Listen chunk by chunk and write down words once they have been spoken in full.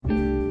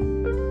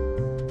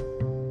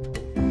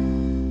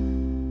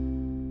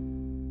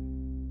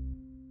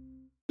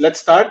let's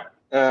start.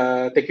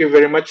 Thank you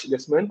very much,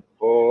 Desmond,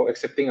 for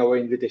accepting our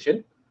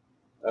invitation.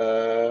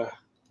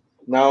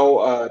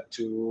 Now,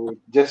 to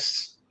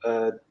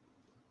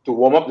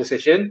warm up the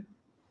session,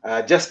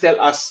 just tell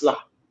us lah,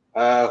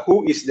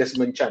 who is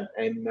Desmond Chan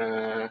and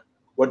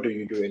what do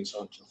you do and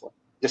so on and so forth.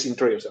 Just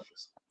intro yourself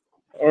first.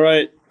 All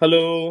right.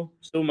 Hello.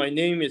 So my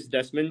name is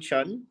Desmond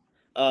Chan.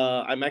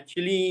 I'm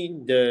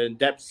actually the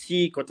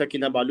DEPSI Kota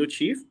Kinabalu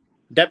chief.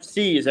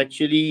 DEPSI is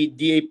actually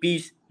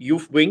DAP's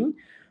youth wing,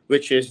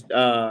 which is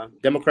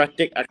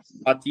Democratic Action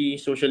Party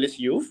Socialist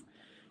Youth.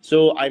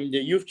 So I'm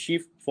the youth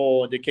chief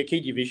for the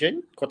KK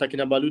division, Kota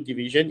Kinabalu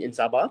division in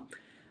Sabah.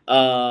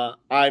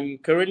 I'm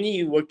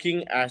currently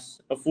working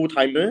as a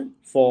full-timer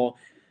for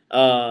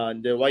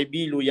the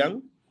YB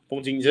Luyang,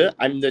 Pongjingze.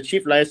 I'm the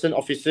chief liaison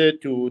officer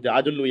to the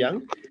Adun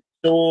Luyang.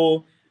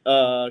 So,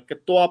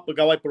 ketua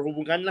pegawai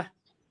perhubungan lah,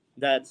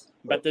 that's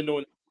better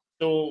known.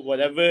 So,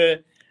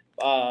 whatever,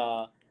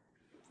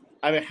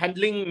 I'm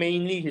handling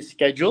mainly his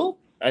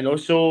schedule and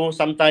also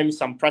sometimes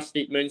some press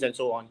statements and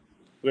so on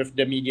with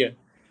the media.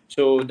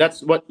 So,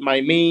 that's what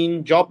my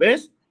main job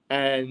is.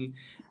 And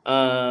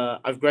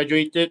I've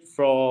graduated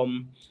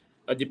from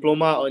a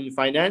diploma in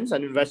finance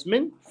and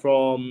investment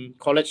from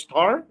College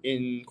Star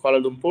in Kuala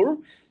Lumpur.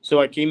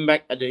 So, I came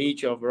back at the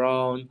age of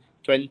around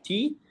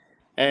 20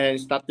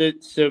 and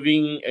started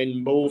serving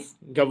in both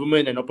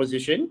government and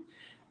opposition.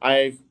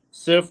 I've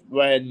served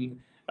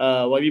when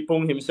YB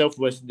Pong himself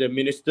was the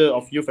Minister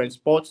of Youth and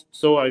Sports,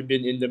 so I've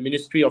been in the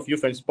Ministry of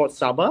Youth and Sports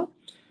Sabah.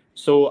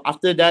 So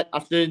after that,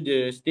 after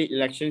the state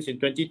elections in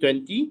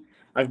 2020,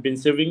 I've been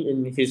serving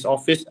in his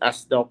office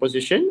as the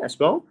opposition as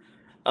well.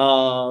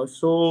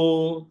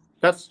 So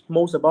that's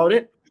most about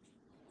it.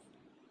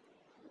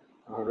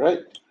 All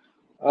right.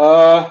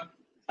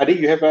 Adi,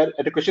 you have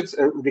other questions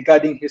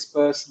regarding his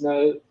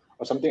personal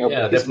or something?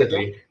 Yeah,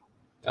 definitely.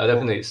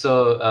 Definitely.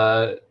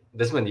 So,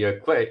 Desmond, you're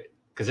quite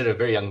considered a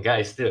very young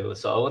guy still.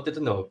 So I wanted to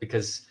know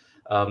because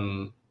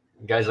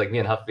guys like me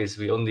and Hafiz,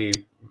 we only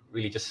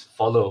really just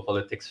follow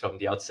politics from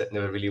the outset,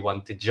 never really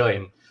want to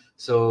join.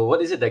 So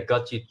what is it that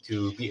got you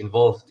to be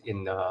involved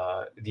in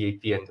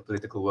DAP and the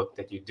political work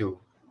that you do?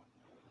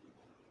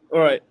 All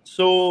right.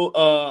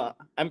 So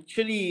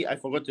actually, I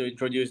forgot to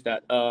introduce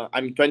that.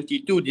 I'm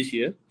 22 this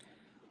year.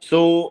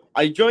 So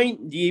I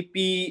joined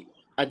DAP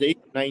at the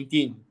age of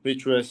 19,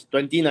 which was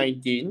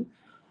 2019,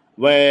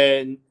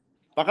 when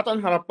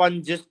Pakatan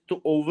Harapan just took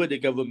over the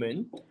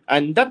government.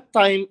 And that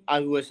time,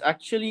 I was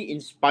actually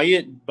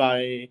inspired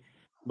by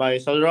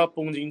Saudara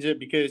Pong Ginger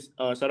because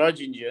Saudara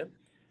Ginger,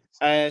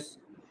 as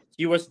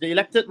he was the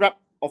elected rep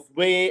of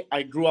where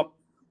I grew up,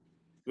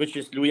 which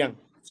is Luyang.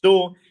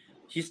 So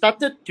he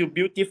started to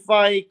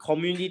beautify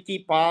community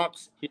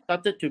parks. He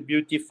started to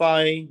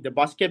beautify the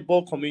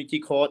basketball community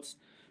courts.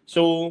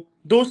 So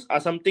those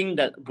are something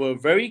that were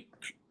very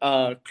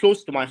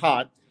close to my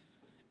heart,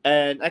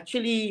 and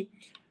actually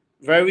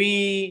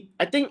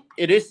I think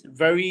it is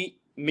very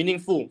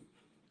meaningful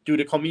to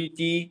the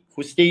community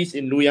who stays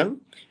in Luyang.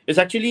 It's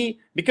actually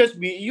because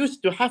we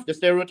used to have the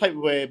stereotype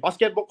where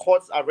basketball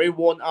courts are very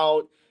worn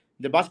out.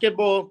 The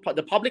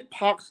public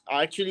parks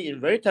are actually in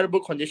very terrible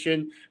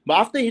condition. But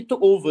after he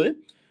took over,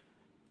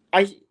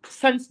 I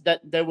sensed that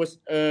there was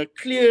a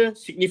clear,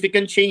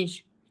 significant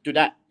change to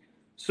that.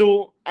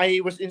 So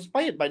I was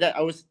inspired by that.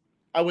 I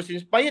was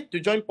inspired to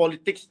join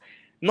politics,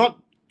 not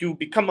to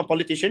become a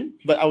politician,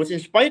 but I was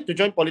inspired to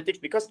join politics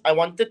because I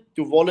wanted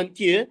to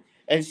volunteer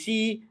and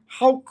see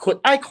how could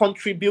I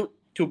contribute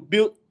to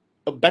build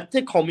a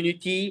better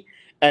community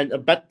and a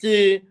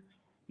better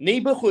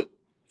neighborhood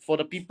for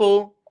the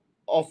people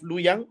of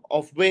Luyang,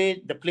 of where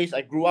the place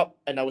I grew up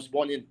and I was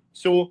born in.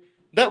 So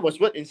that was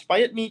what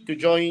inspired me to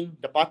join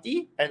the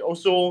party and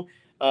also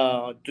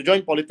to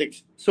join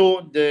politics.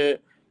 So the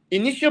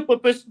initial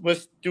purpose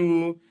was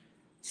to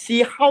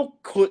see how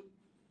could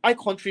I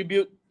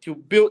contribute to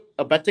build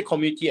a better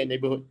community and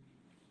neighborhood.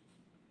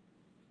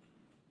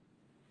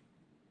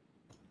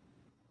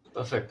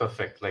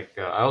 Perfect. Like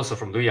I'm also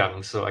from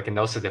Luyang, so I can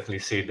also definitely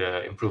see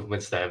the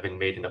improvements that have been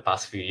made in the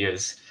past few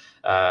years.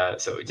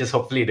 So just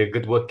hopefully the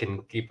good work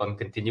can keep on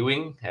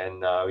continuing,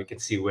 and we can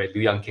see where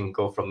Luyang can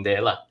go from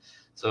there, lah.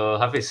 So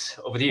Hafiz,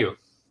 over to you.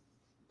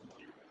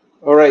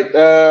 All right.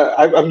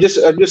 I'm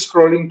just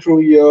scrolling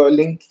through your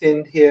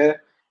LinkedIn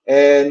here,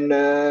 and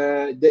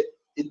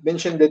it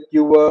mentioned that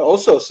you were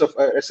also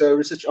as a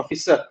research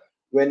officer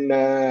when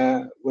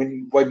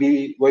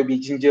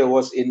YB Ginger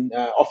was in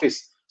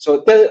office.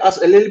 So tell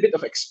us a little bit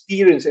of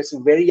experience as a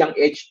very young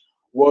age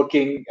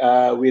working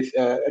with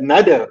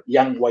another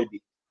young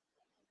YB.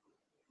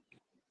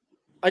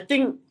 I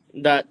think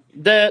that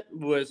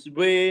was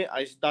where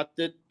I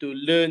started to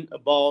learn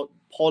about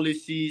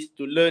policies,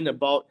 to learn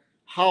about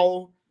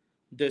how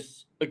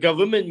does a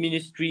government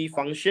ministry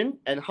function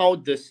and how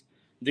does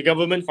the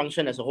government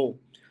function as a whole.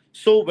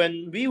 So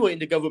when we were in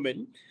the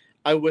government,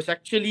 I was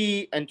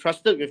actually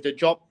entrusted with the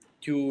job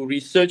to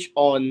research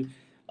on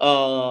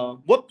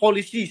what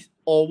policies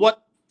or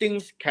what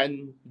things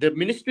can the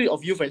Ministry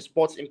of Youth and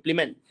Sports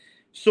implement.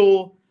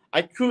 So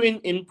I threw in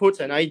inputs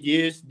and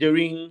ideas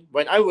during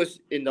when I was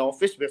in the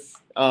office with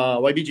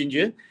YB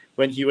Ginger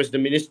when he was the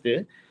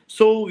minister.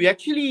 So we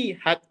actually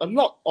had a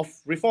lot of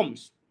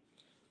reforms.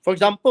 For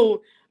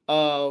example,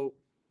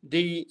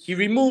 he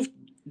removed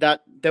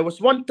that there was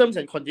one terms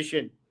and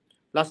condition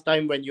last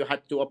time when you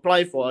had to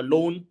apply for a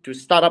loan to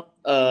start up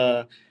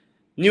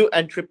your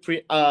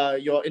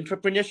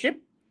entrepreneurship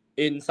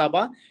in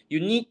Sabah. You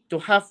need to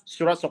have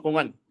surat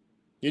sokongan.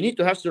 You need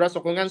to have surat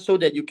sokongan so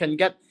that you can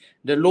get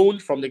the loan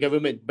from the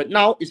government. But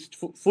now it's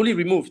fully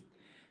removed.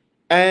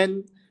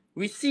 And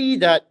we see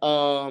that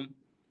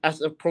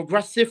as a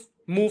progressive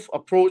move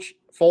approach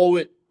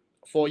forward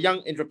for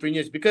young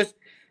entrepreneurs, because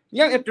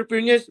young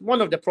entrepreneurs, one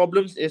of the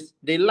problems is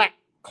they lack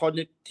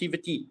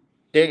connectivity.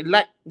 They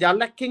are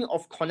lacking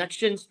of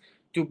connections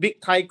to big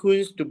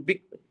tycoons,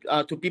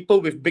 to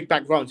people with big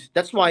backgrounds.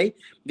 That's why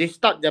they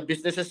start their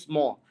businesses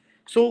small.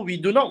 So we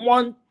do not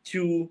want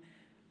to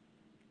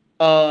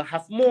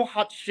have more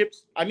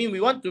hardships. I mean,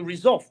 we want to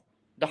resolve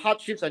the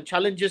hardships and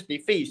challenges they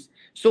face.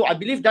 So I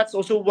believe that's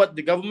also what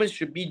the government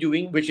should be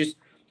doing, which is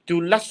to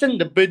lessen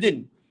the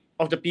burden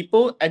of the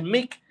people and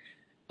make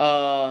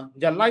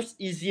their lives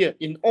easier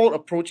in all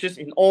approaches,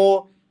 in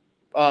all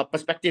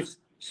perspectives.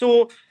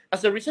 So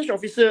as a research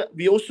officer,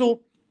 we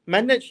also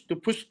managed to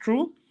push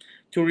through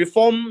to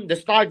reform the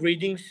star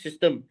grading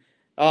system.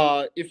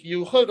 If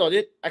you heard of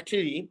it,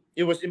 actually,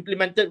 it was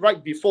implemented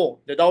right before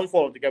the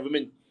downfall of the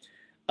government.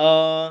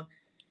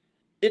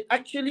 It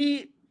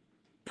actually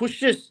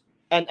pushes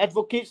and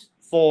advocates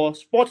for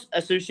sports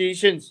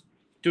associations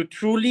to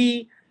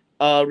truly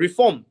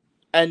reform,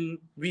 and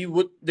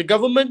the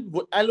government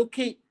would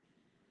allocate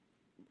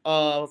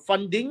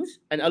fundings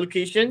and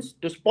allocations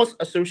to sports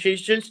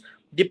associations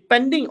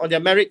depending on their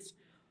merits.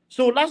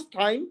 So last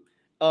time,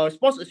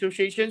 sports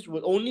associations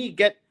would only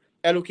get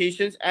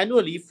allocations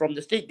annually from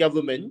the state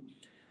government,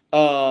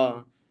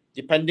 uh,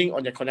 depending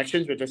on their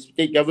connections with the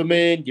state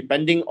government,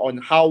 depending on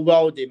how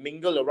well they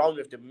mingle around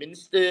with the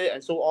minister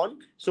and so on.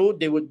 So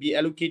they would be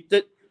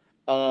allocated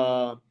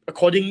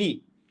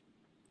accordingly.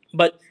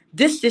 But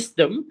this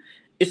system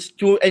is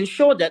to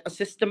ensure that a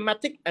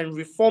systematic and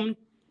reform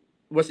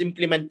was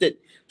implemented.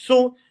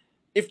 So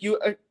if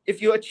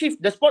you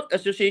achieve, the sport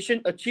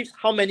association achieves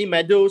how many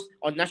medals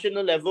on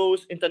national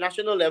levels,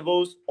 international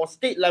levels, or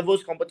state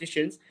levels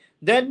competitions,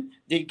 then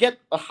they get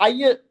a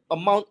higher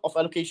amount of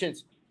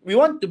allocations. We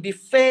want to be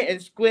fair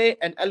and square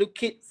and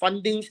allocate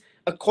fundings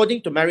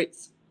according to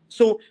merits.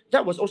 So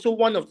that was also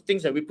one of the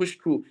things that we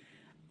pushed through.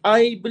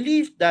 I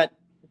believe that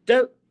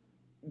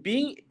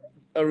being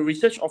a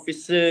research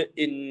officer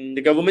in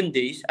the government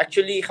days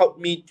actually helped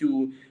me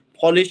to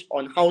polish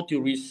on how to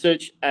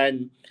research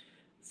and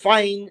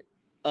find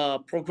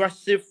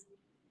progressive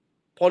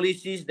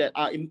policies that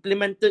are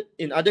implemented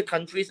in other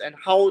countries, and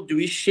how do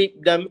we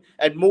shape them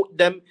and mold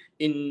them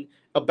in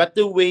a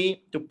better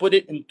way to put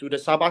it into the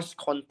Sabah's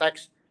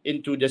context,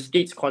 into the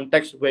state's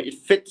context, where it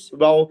fits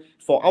well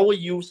for our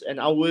youth and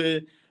our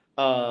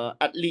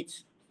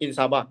athletes in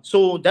Sabah.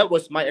 So that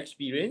was my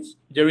experience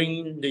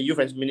during the youth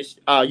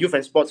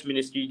and sports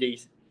ministry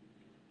days.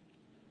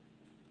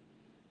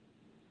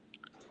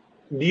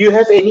 Do you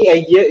have any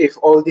idea if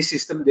all this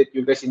system that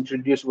you guys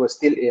introduced was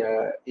still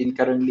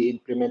currently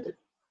implemented?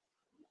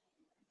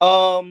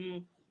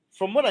 From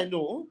what I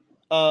know,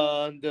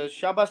 the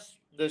Shabas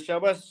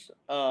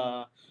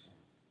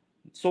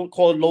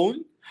so-called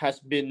loan has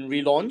been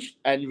relaunched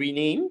and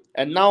renamed,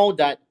 and now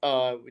that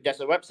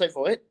there's a website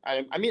for it,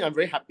 I mean, I'm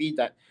very happy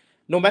that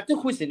no matter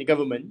who's in the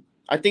government,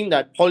 I think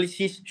that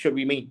policies should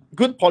remain.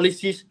 Good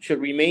policies should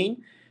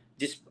remain,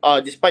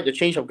 despite the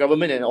change of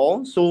government and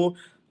all. So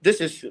this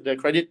is the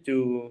credit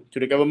to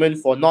the government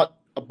for not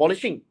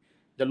abolishing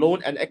the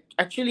loan and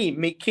actually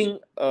making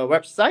a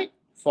website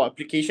for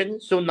application.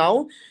 So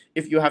now,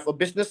 if you have a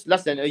business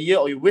less than a year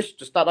or you wish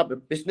to start up a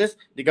business,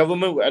 the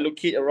government will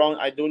allocate around,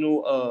 I don't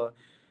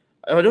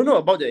know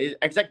about the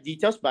exact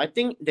details, but I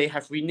think they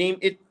have renamed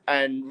it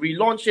and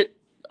relaunched it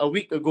a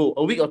week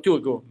or two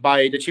ago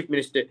by the chief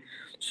minister.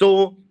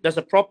 So there's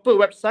a proper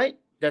website,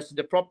 there's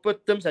the proper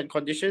terms and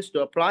conditions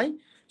to apply.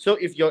 So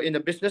if you're in a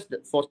business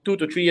for 2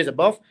 to 3 years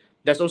above,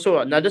 there's also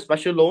another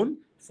special loan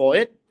for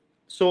it.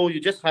 So you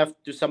just have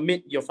to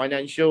submit your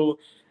financial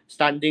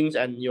standings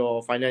and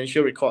your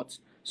financial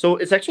records. So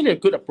it's actually a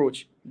good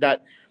approach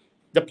that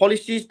the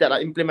policies that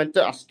are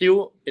implemented are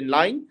still in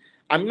line.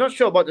 I'm not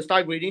sure about the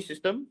star grading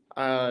system.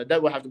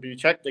 That will have to be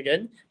checked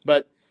again.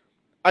 But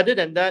other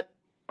than that,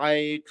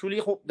 I truly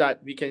hope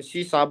that we can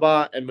see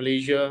Sabah and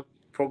Malaysia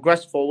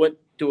progress forward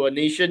to a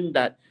nation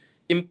that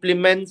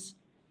implements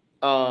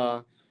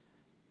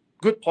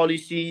good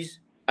policies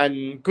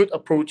and good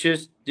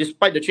approaches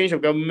despite the change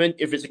of government.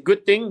 If it's a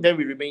good thing, then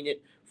we remain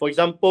it. For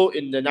example,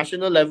 in the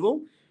national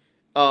level,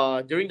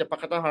 during the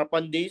Pakatan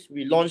Harapan days,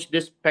 we launched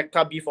this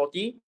PECA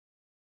B40.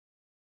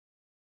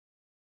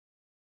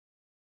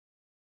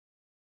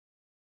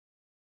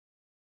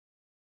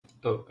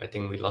 Oh, I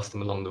think we lost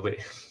him along the way.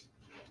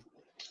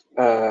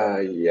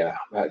 Yeah.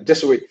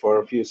 Just wait for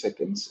a few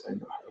seconds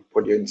and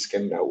put you in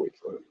scan now. Wait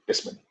for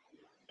Desmond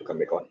to come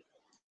back on.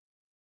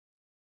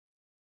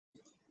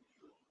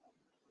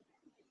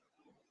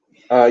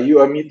 You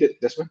are muted,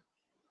 Desmond.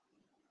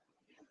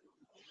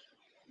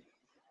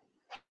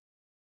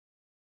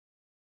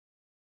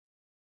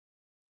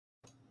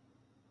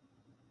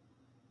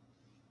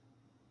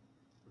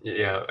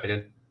 Yeah, I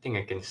don't think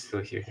I can still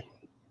hear him.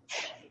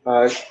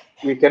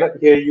 We cannot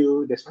hear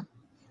you, Desmond.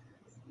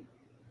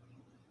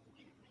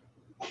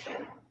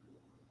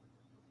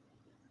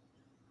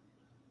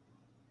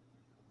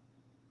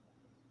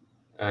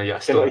 Yeah,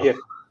 still Cannot no. hear.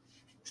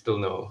 Still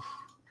no.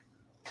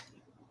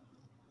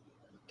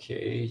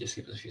 Okay, just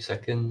give us a few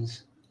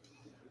seconds.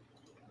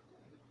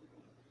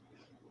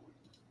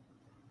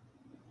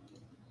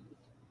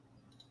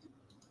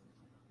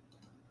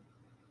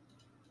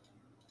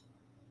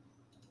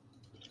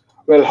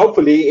 Well,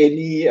 hopefully,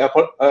 any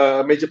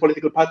major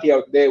political party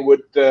out there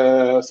would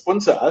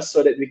sponsor us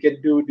so that we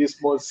can do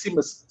this more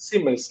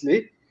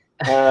seamlessly.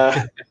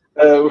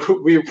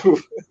 We, we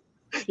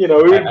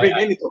will bring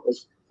any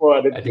topics for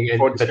I think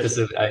for better.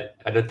 discussion.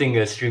 I don't think a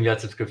StreamYard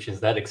subscription is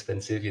that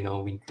expensive.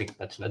 Wink, wink,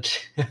 nudge,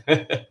 nudge.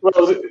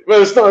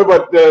 Well, it's not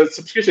about the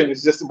subscription;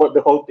 it's just about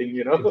the whole thing,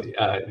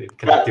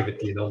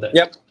 Connectivity and all that.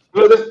 Yep.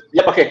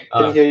 Yep. Okay,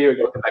 can hear you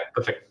again. Welcome back.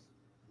 Perfect.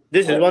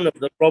 This is one of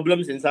the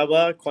problems in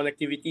Sabah,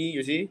 connectivity,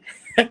 you see.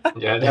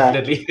 Yeah,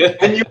 definitely.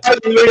 And you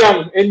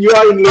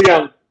are in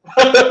Luyang.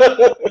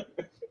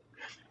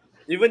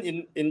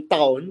 Even in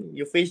town,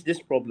 you face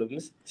these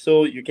problems.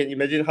 So you can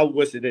imagine how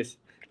worse it is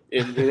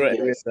in rural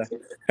areas.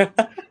 Yes.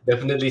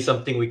 Definitely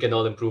something we can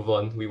all improve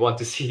on. We want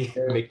to see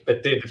make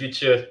better in the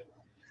future.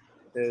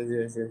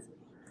 Yes.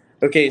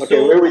 Okay, Okay,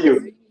 so where were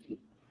you?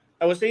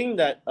 I was saying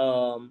that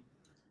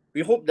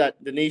we hope that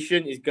the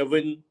nation is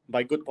governed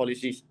by good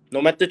policies.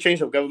 No matter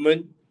change of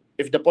government,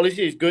 if the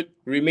policy is good,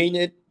 remain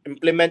it,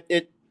 implement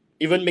it,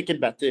 even make it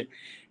better.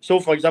 So,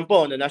 for example,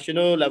 on the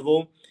national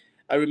level,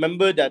 I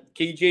remember that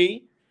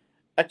KJ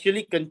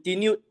actually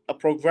continued a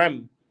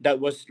program that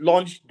was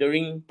launched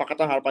during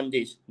Pakatan Harapan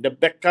days, the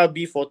BECA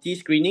B40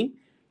 screening.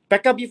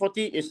 BECA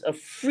B40 is a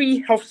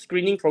free health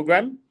screening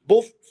program,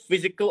 both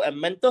physical and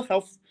mental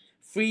health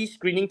free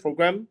screening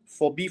program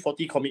for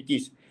B40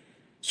 communities.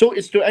 So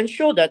it's to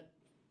ensure that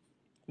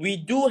we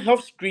do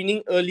health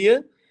screening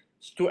earlier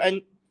to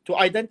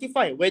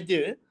identify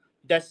whether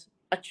there's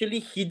actually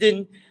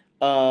hidden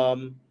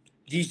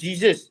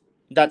diseases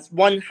that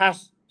one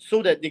has,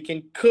 so that they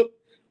can curb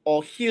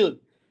or heal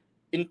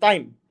in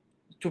time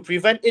to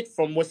prevent it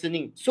from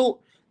worsening. So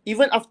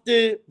even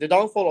after the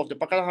downfall of the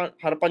Pakatan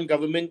Harapan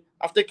government,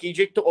 after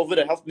KJ took over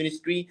the health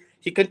ministry,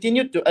 he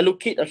continued to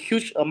allocate a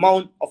huge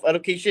amount of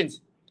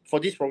allocations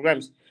for these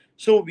programs.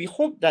 So we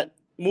hope that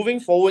moving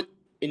forward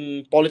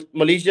in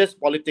Malaysia's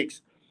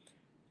politics,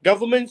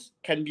 governments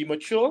can be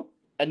mature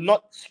and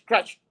not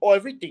scratch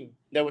everything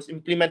that was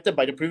implemented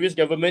by the previous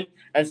government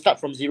and start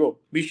from zero.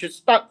 We should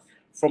start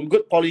from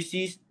good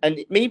policies and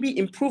maybe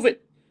improve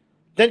it.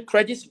 Then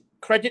credits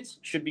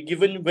should be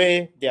given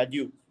where they are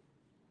due.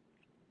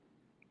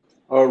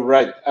 All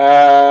right.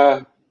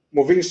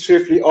 Moving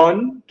swiftly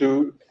on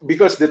to,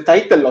 because the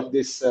title of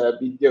this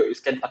video is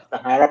Can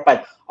Pakatan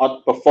Harapan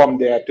outperform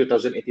their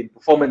 2018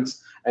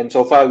 performance? And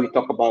so far we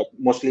talk about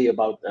mostly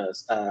about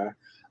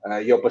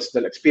your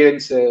personal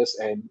experiences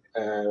and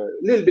a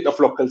little bit of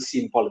local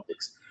scene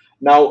politics.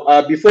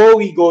 Now, before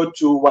we go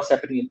to what's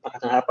happening in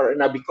Pakatan Harapan right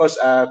now, because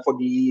for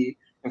the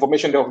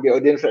information of the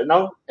audience right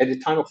now, at the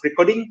time of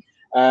recording,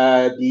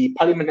 the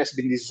parliament has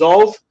been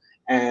dissolved,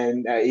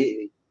 and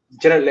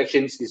general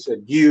elections is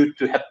due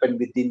to happen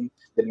within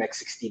the next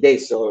 60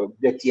 days. So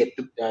that's yet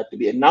to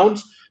be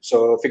announced.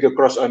 So figure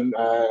cross on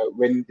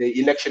when the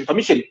election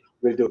commission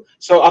will do.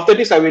 So after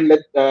this, I will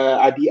let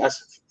Adi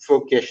ask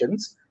 4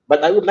 questions.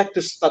 But I would like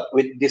to start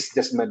with this,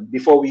 Desmond,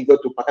 before we go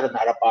to Pakatan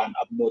Harapan,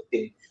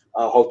 upnoting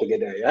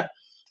altogether. Yeah,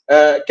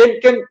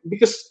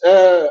 because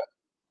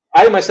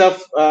I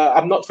myself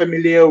I'm not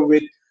familiar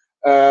with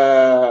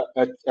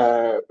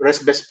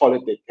rest-based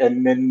politics,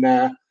 and then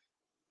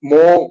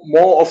more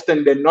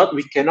often than not,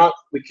 we cannot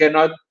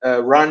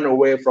run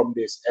away from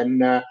this.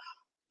 And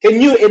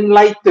can you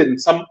enlighten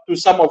some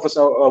of us,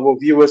 our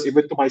viewers,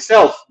 even to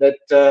myself, that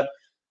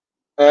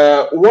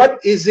what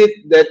is it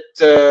that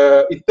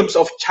in terms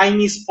of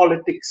Chinese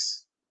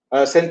politics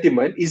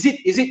sentiment, is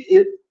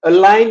it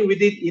aligned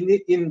with it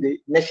in the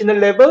national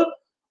level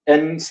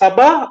and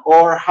Sabah,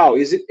 or how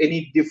is it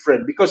any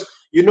different? Because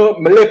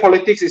Malay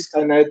politics is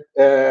kind of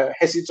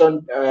has its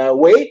own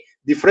way,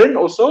 different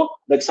also,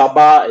 like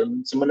Sabah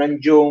and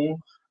Semenanjung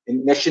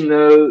in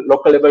national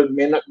local level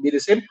may not be the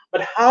same.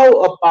 But how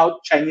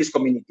about Chinese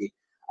community?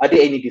 Are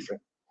they any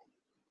different?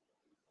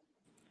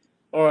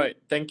 All right,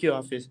 thank you,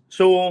 Hafiz.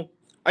 So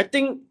I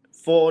think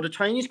for the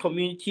Chinese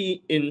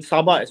community in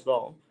Sabah as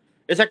well,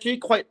 it's actually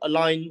quite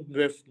aligned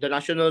with the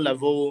national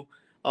level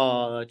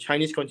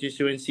Chinese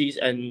constituencies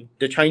and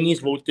the Chinese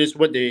voters,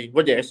 what they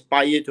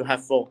aspire to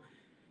have for.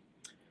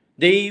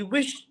 They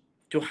wish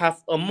to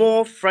have a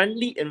more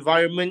friendly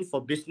environment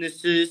for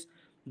businesses.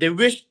 They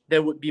wish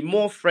there would be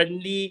more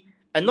friendly,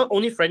 and not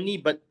only friendly,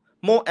 but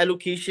more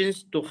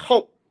allocations to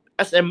help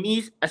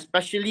SMEs,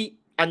 especially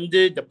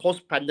under the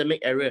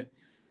post-pandemic era.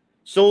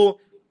 So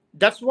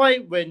That's why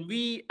when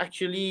we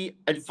actually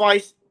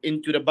advise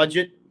into the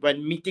budget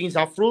when meeting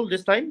Zafrul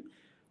this time,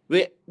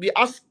 we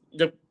ask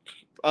the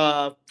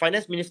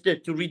finance minister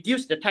to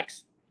reduce the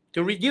tax,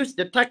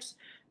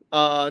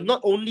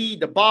 not only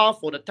the bar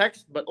for the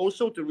tax, but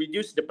also to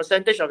reduce the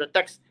percentage of the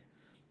tax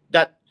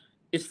that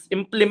is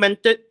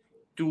implemented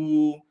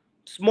to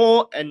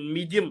small and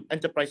medium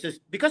enterprises,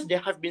 because they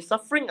have been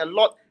suffering a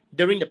lot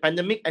during the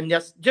pandemic and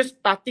they're just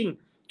starting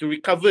to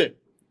recover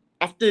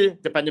after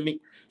the pandemic.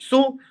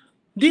 So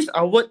these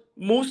are what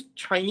most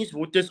Chinese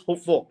voters hope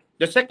for.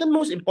 The second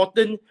most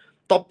important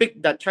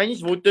topic that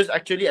Chinese voters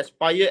actually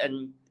aspire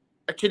and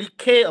actually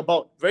care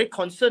about, very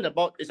concerned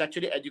about, is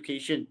actually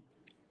education.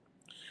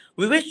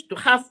 We wish to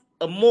have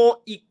a more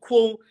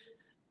equal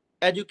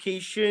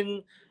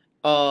education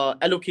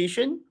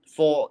allocation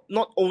for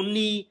not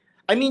only,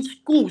 I mean,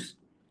 schools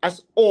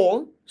as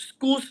all.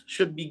 Schools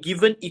should be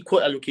given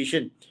equal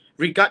allocation,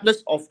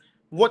 regardless of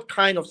what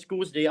kind of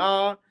schools they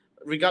are,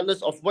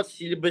 regardless of what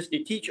syllabus they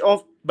teach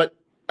of. But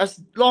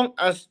as long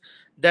as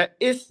there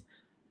is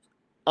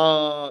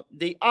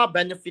they are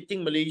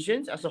benefiting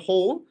Malaysians as a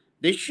whole,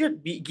 they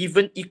should be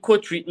given equal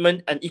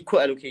treatment and equal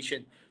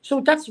allocation.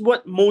 So that's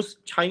what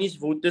most Chinese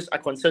voters are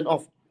concerned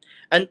of.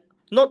 And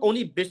not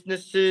only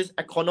businesses,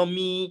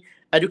 economy,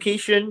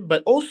 education,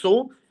 but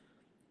also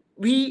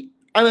we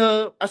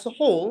as a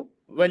whole,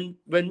 when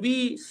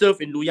we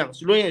serve in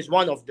Luoyang is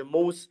one of the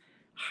most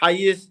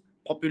highest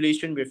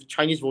population with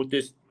Chinese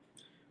voters.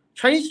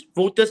 Chinese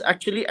voters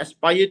actually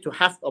aspire to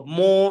have a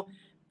more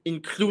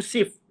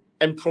inclusive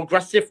and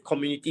progressive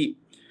community.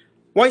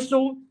 Why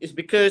so? Is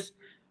because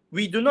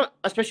we do not,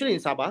 especially in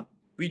Sabah,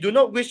 we do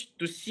not wish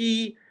to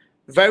see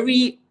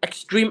very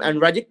extreme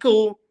and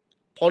radical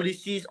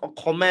policies or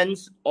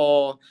comments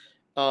or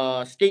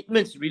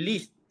statements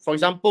released. For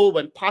example,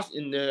 when passed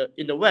in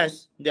the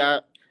West, they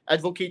are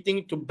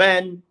advocating to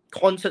ban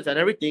concerts and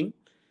everything.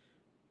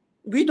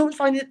 We don't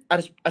find it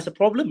as a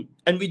problem,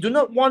 and we do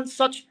not want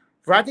such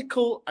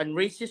radical and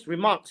racist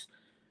remarks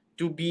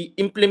to be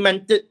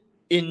implemented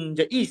in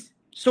the East.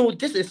 So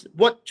this is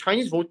what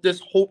Chinese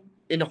voters hope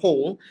in a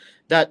whole,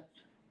 that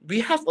we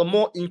have a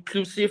more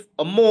inclusive,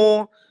 a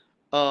more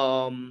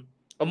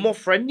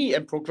friendly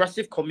and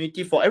progressive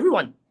community for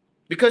everyone,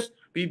 because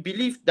we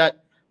believe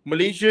that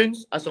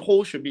Malaysians as a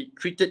whole should be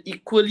treated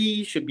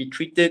equally, should be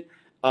treated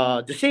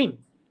the same.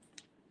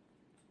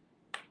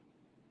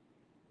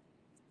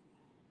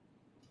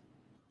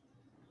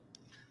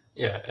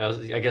 Yeah,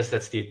 I guess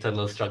that's the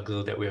eternal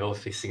struggle that we're all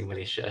facing in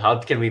Malaysia. How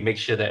can we make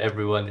sure that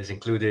everyone is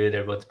included,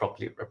 everyone's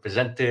properly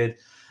represented?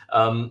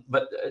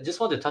 But I just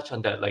want to touch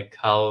on that, like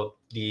how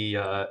the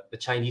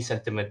Chinese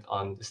sentiment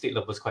on the state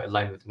level is quite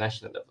aligned with the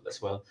national level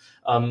as well.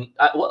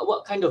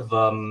 What kind of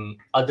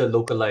other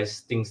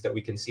localized things that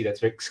we can see that's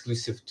very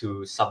exclusive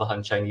to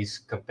Sabahan Chinese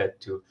compared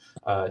to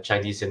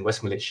Chinese in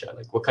West Malaysia?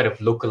 Like what kind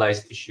of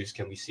localized issues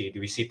can we see? Do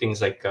we see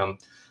things like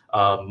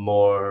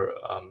more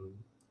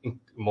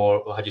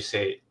how do you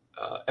say,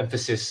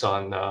 emphasis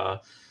on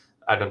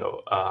I don't know,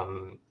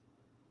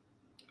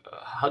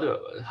 how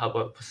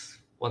about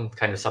one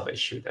kind of sub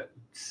issue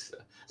that's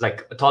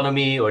like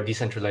autonomy or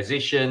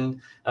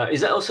decentralization?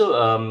 Is that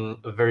also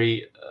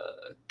very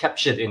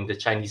captured in the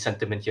Chinese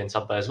sentiment here in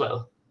Sabah as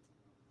well?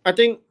 I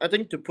think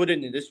to put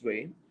it in this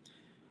way,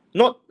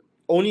 not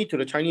only to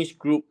the Chinese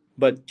group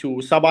but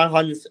to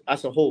Sabahans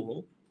as a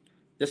whole,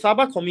 the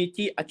Sabah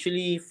community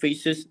actually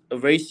faces a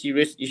very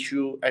serious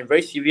issue and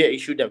very severe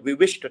issue that we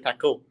wish to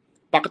tackle.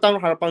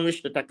 Pakatan Harapan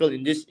wish to tackle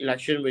in this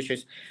election, which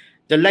is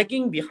the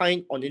lagging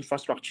behind on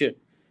infrastructure.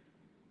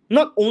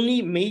 Not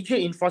only major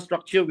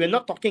infrastructure, we're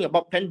not talking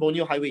about Pen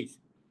Borneo highways.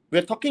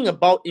 We're talking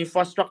about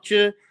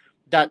infrastructure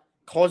that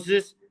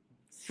causes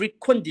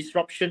frequent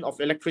disruption of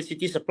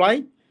electricity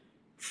supply,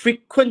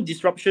 frequent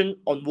disruption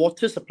on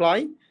water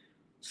supply.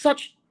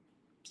 Such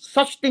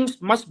things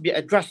must be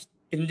addressed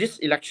in this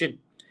election.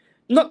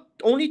 Not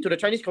only to the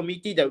Chinese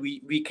community that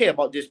we care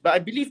about this, but I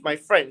believe my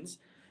friends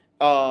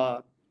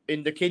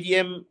in the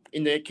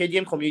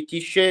KDM community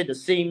share the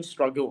same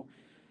struggle.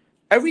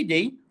 Every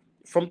day,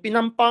 from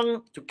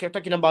Pinampang to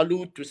Kota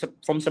Kinabalu,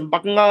 from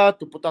Sembangla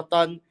to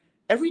Putatan,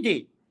 every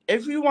day,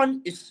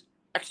 everyone is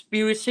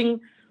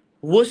experiencing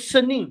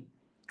worsening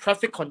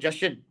traffic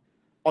congestion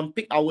on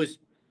peak hours.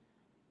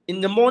 In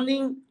the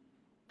morning,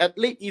 at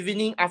late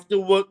evening, after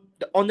work,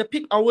 on the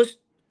peak hours,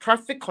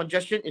 traffic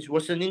congestion is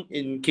worsening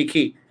in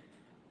KK.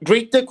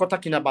 Greater Kota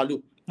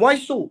Kinabalu. Why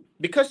so?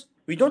 Because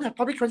we don't have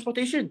public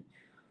transportation.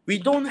 We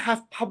don't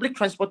have public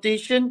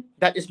transportation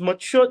that is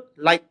matured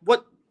like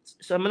what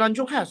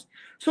Semenanjung has.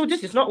 So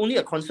this is not only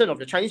a concern of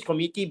the Chinese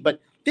community, but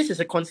this is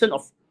a concern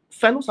of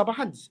fellow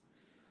Sabahans.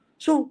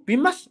 So we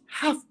must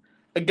have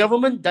a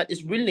government that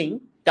is willing,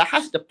 that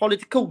has the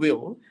political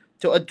will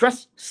to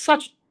address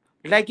such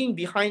lagging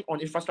behind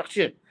on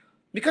infrastructure.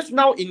 Because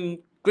now in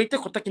Greater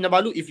Kota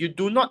Kinabalu, if you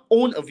do not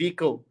own a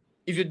vehicle,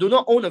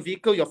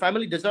 your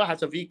family does not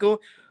have a vehicle,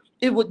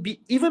 it would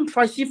be even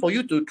pricey for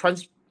you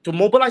to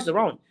mobilize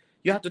around.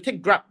 You have to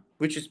take Grab,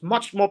 which is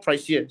much more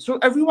pricier. So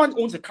everyone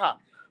owns a car.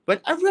 When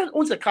everyone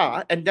owns a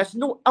car and there's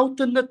no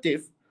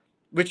alternative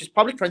which is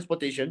public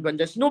transportation, when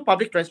there's no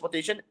public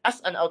transportation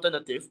as an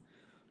alternative,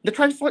 the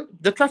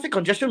traffic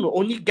congestion will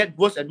only get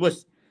worse and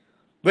worse.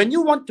 When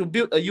you want to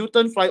build a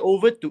U-turn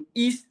flyover to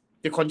ease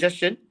the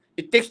congestion,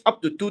 it takes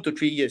up to 2 to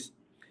 3 years.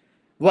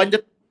 When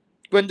the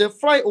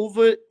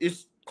flyover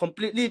is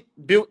completely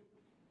built,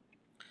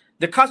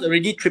 the cars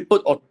already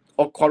tripled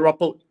or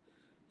quadrupled.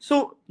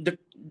 So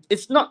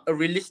it's not a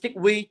realistic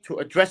way to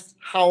address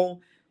how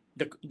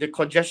the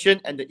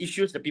congestion and the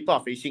issues that people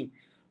are facing.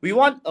 We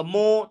want a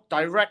more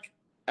direct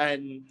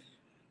and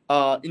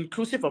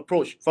inclusive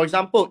approach. For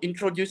example,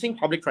 introducing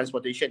public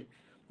transportation.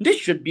 This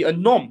should be a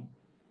norm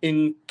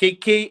in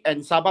KK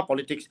and Sabah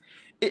politics.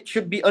 It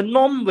should be a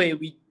norm where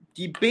we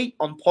debate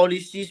on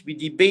policies, we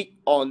debate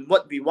on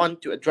what we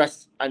want to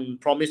address and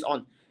promise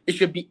on. It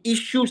should be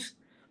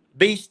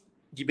issues-based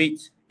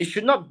debates. It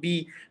should not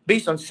be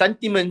based on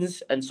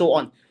sentiments and so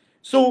on.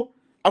 So,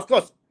 of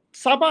course,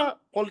 Sabah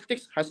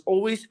politics has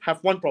always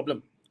have one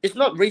problem. It's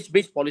not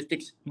race-based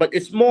politics, but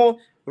it's more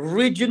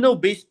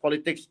regional-based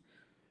politics.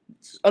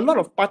 A lot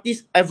of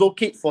parties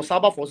advocate for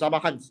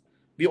Sabahans.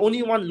 We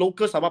only want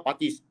local Sabah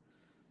parties.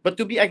 But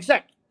to be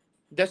exact,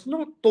 there's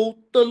no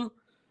total...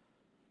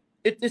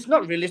 It is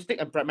not realistic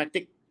and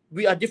pragmatic.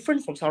 We are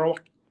different from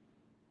Sarawak.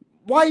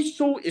 Why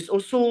so is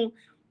also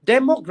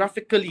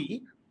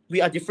demographically,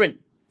 we are different.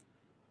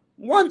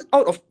 1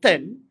 out of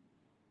 10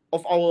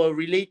 of our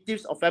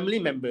relatives or family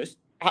members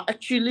are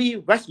actually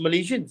West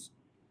Malaysians.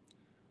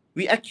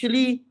 We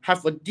actually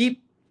have a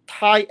deep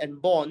tie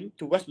and bond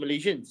to West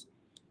Malaysians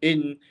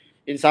in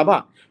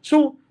Sabah.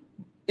 So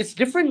it's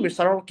different with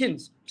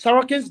Sarawakians.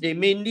 Sarawakians,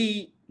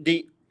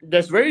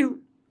 there's very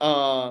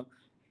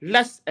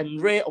less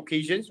and rare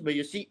occasions where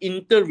you see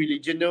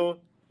inter-religional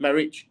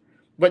marriage.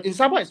 But in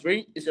Sabah,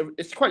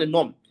 it's quite a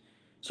norm.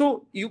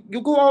 So you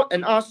go out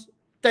and ask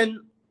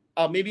 10,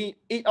 maybe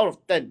 8 out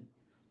of 10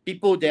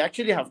 people, they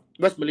actually have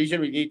West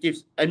Malaysian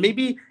relatives, and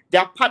maybe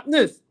their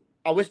partners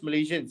are West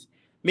Malaysians.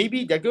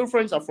 Maybe their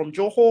girlfriends are from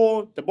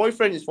Johor, the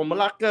boyfriend is from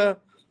Malacca.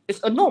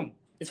 It's a norm.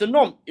 It's a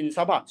norm in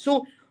Sabah.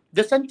 So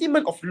the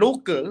sentiment of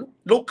local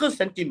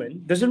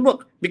sentiment doesn't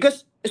work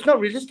because it's not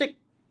realistic.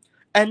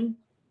 And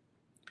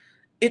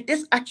it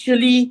is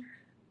actually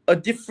a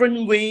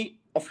different way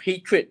of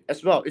hatred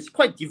as well. It's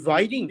quite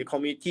dividing the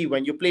community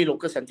when you play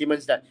local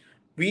sentiments that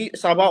we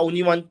Sabah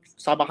only want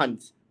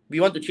Sabahans. We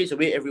want to chase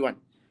away everyone.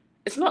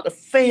 It's not a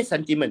fair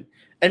sentiment.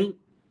 And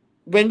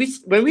when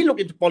we look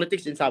into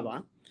politics in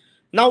Sabah,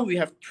 now we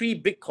have 3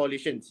 big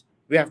coalitions.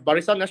 We have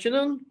Barisan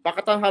Nasional,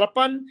 Pakatan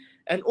Harapan,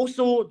 and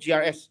also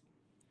GRS.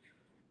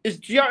 Is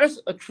GRS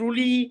a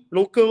truly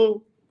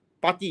local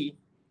party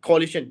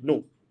coalition?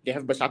 No. They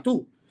have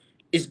Bersatu.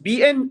 Is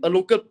BN a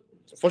local?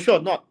 For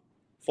sure not.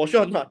 For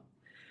sure not.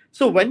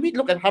 So when we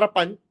look at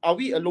Harapan, are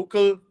we a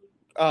local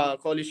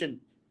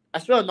coalition?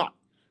 As well not.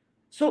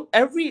 So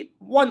every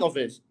one of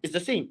us is the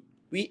same.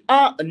 We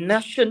are a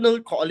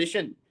national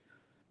coalition.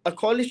 A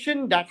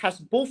coalition that has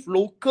both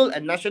local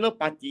and national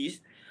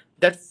parties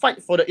that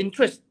fight for the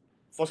interest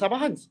for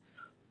Sabahans.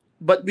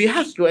 But we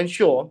have to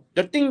ensure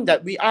the thing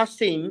that we are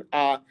saying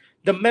are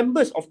the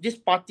members of these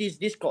parties,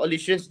 these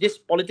coalitions, these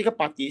political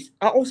parties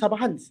are all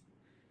Sabahans.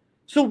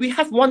 So we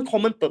have one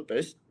common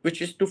purpose,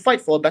 which is to fight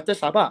for a better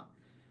Sabah.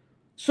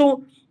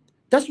 So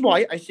that's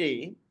why I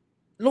say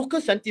local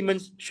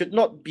sentiments should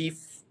not be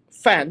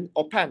fanned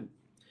or panned.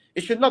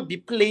 It should not be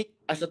played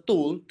as a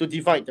tool to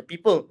divide the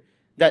people,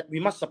 that we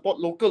must support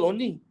local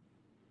only.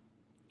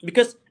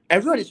 Because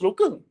everyone is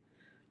local.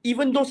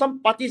 Even though some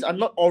parties are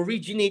not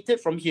originated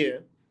from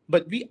here,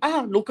 but we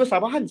are local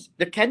Sabahans.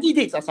 The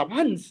candidates are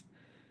Sabahans.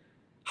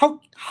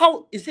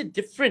 How is it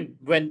different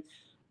when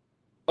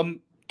a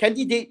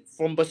candidate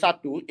from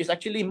Bersatu is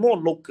actually more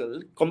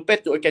local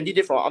compared to a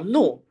candidate from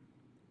UMNO?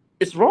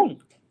 It's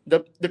wrong.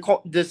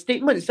 The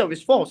statement itself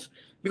is false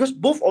because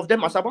both of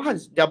them are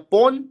Sabahans. They are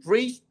born,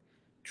 raised,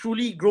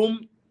 truly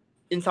grown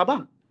in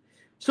Sabah.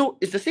 So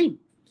it's the same.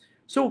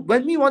 So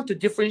when we want to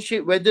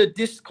differentiate whether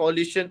this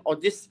coalition or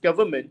this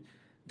government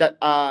that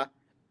are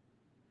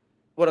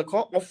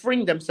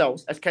offering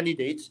themselves as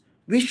candidates,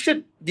 we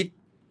should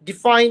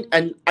define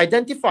and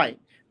identify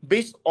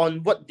based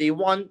on what they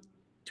want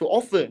to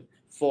offer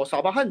for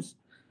Sabahans.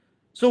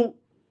 So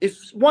if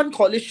one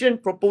coalition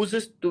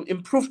proposes to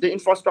improve the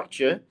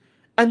infrastructure,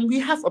 and we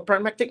have a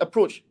pragmatic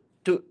approach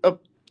to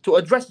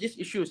address these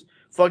issues,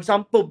 for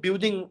example,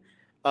 building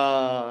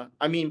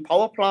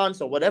power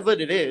plants or whatever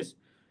it is,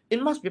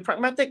 it must be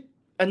pragmatic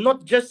and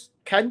not just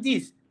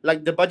candies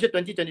like the budget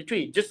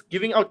 2023, just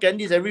giving out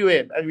candies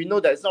everywhere. And we know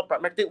that it's not a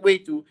pragmatic way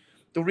to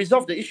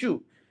resolve the issue.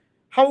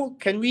 How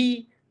can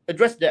we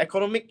address the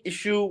economic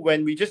issue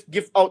when we just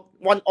give out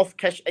one-off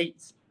cash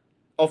aids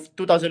of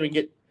 2,000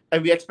 ringgit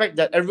and we expect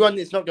that everyone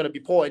is not going to be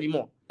poor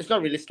anymore? It's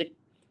not realistic.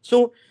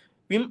 So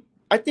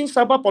I think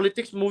Sabah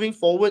politics moving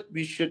forward,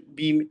 we should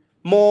be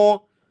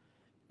more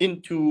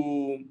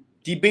into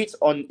debates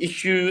on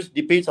issues,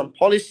 debates on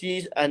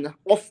policies, and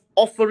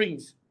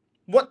offerings.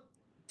 What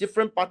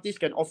different parties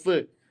can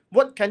offer,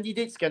 what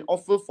candidates can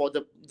offer for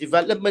the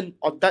development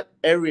of that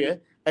area,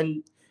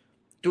 and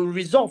to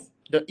resolve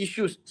the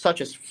issues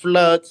such as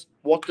floods,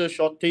 water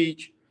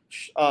shortage,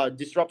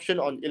 disruption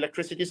on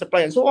electricity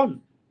supply, and so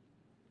on.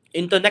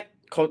 Internet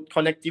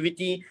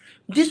connectivity.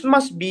 This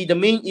must be the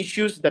main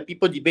issues that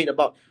people debate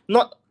about,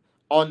 not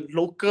on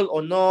local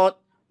or not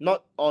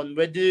on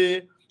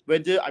whether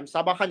I'm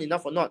Sabahan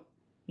enough or not.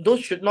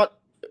 Those should not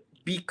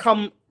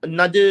become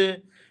another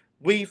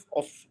wave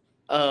of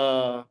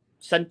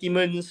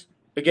sentiments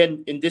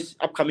again in this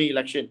upcoming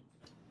election.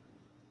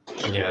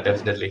 Yeah,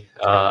 definitely.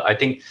 I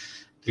think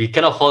we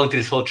cannot fall into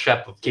this whole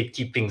trap of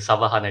gatekeeping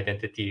Sabahan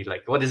identity.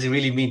 Like, what does it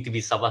really mean to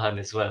be Sabahan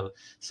as well?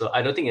 So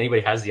I don't think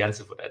anybody has the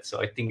answer for that.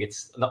 So I think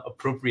it's not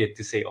appropriate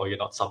to say, oh, you're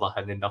not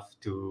Sabahan enough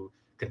to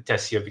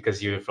contest here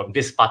because you're from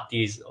this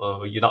parties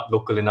or you're not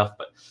local enough.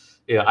 But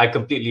yeah, I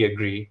completely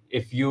agree.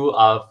 If you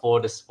are for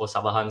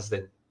Sabahans,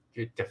 then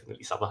you're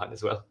definitely Sabahan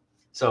as well.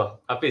 So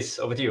Hafiz,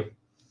 over to you.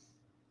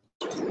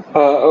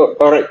 All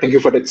right, thank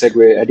you for that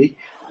segue, Adi.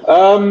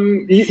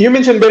 You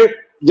mentioned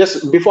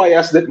just before I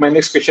ask that my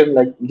next question,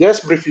 like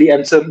just briefly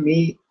answer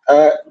me.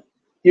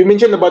 You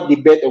mentioned about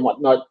debate and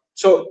whatnot.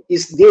 So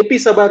is DAP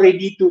Sabah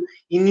ready to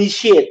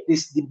initiate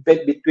this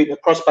debate between a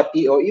cross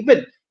party or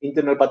even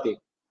internal party?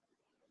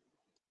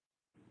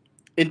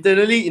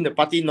 Internally in the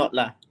party, not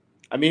lah.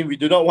 I mean, we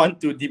do not want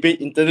to debate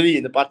internally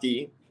in the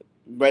party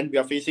when we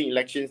are facing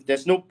elections.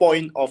 There's no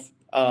point of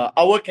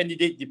our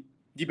candidate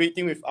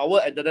debating with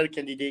our another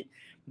candidate.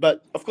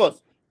 But of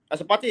course,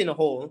 as a party in a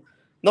whole,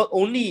 not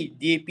only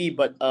DAP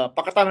but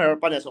Pakatan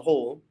Harapan as a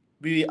whole,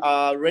 we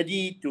are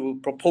ready to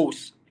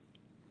propose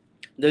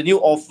the new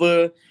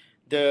offer,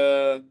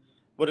 the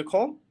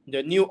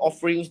new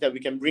offerings that we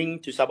can bring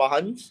to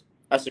Sabahans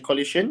as a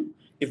coalition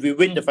if we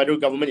win the federal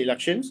government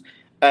elections,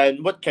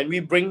 and what can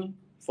we bring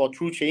for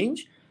true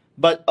change.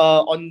 But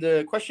on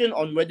the question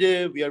on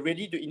whether we are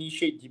ready to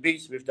initiate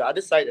debates with the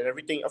other side and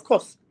everything, of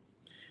course,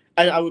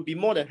 and I would be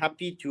more than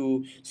happy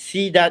to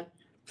see that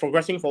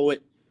progressing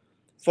forward.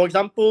 For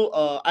example,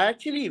 I'm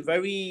actually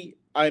very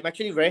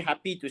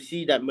happy to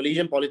see that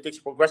Malaysian politics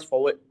progress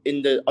forward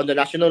on the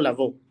national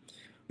level.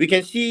 We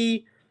can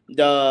see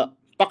the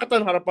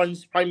Pakatan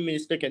Harapan's Prime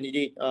Minister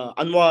candidate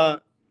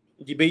Anwar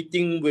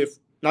debating with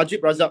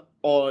Najib Razak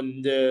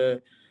on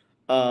the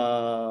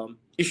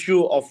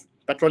issue of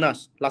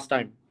Petronas last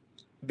time,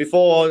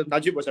 before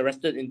Najib was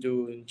arrested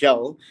into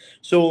jail.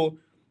 So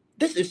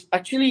this is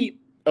actually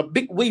a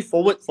big way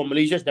forward for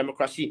Malaysia's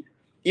democracy.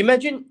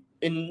 Imagine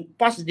in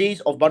past days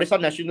of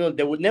Barisan Nasional,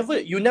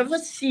 you never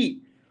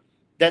see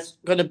there's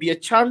going to be a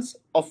chance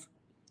of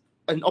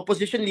an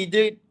opposition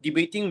leader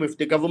debating with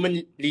the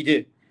government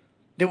leader.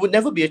 There would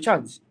never be a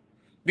chance,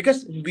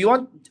 because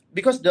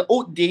the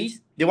old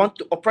days, they want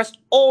to oppress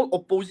all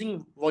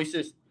opposing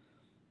voices.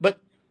 But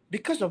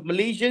because of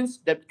Malaysians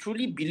that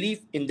truly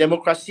believe in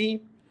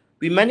democracy,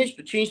 we managed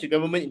to change the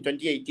government in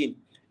 2018,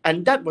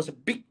 and that was a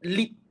big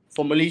leap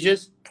for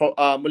Malaysia's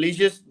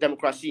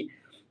democracy.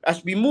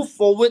 As we move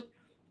forward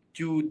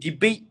to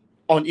debate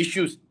on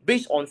issues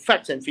based on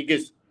facts and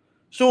figures.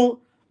 So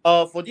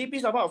for DAP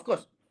Sabah, of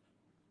course,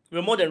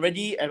 we're more than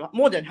ready and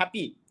more than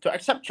happy to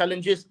accept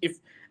challenges if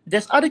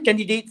there's other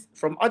candidates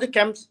from other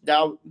camps that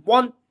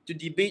want to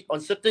debate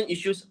on certain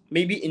issues,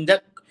 maybe in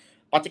that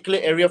particular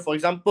area. For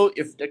example,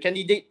 if the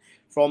candidate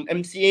from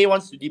MCA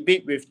wants to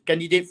debate with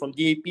candidate from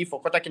DAP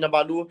for Kota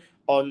Kinabalu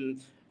on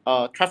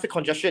traffic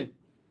congestion,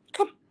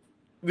 come,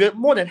 we're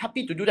more than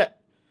happy to do that.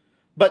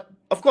 But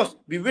of course,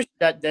 we wish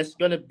that there's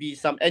going to be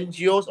some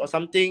NGOs or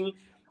something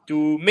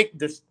to make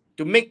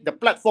the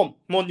platform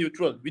more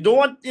neutral. We don't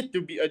want it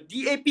to be a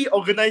DAP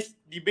organized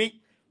debate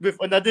with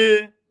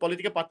another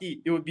political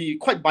party. It would be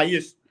quite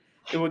biased.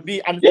 It would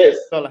be unfair.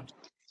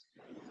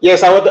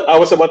 Yes, I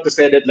was about to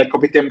say that like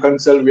Kopitiam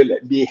Council will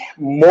be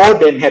more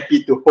than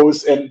happy to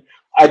host, and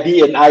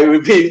Adi and I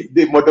will be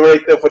the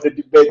moderator for the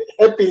debate,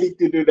 happily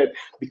to do that,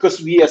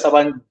 because we as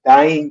Sabah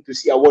dying to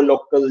see our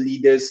local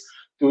leaders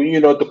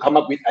to come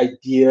up with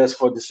ideas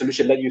for the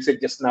solution, like you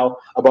said just now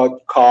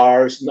about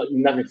cars, not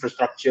enough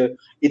infrastructure,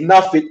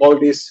 enough with all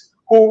this.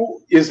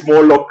 Who is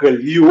more local,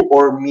 you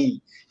or me?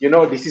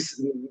 This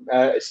is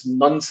it's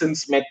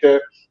nonsense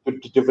matter to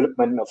the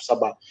development of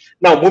Sabah.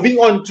 Now, moving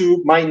on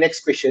to my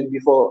next question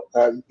before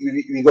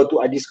we go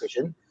to Adi's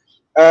question.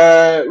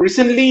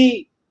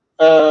 Recently,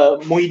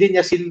 Muhyiddin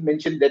Yassin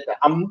mentioned that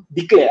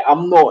declare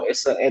UMNO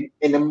as an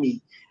enemy.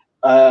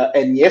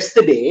 And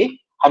yesterday,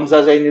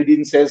 Hamzah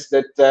Zainuddin says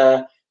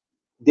that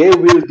they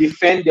will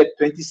defend their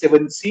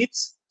 27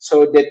 seats,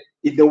 so that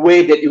in a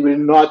way that it will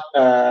not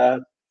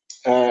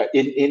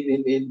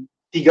in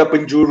tiga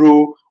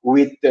penjuru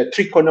with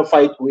three corner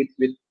fight with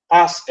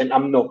PAS and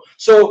UMNO.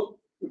 So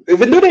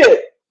even though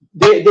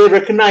they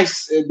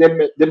recognize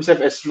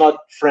themselves as not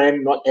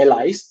friends, not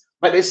allies,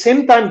 but at the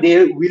same time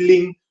they're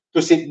willing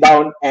to sit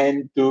down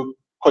and to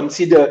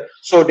consider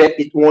so that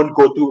it won't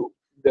go to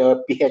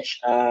the PH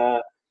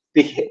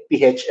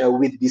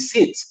with these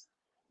seats.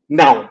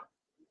 Now,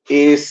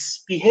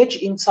 is PH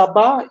in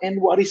Sabah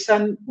and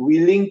Warisan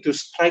willing to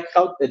strike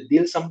out a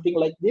deal, something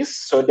like this,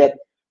 so that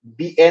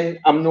BN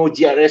UMNO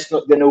GRS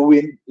not gonna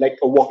win like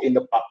a walk in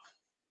the park?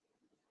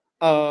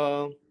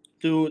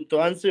 to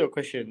answer your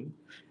question,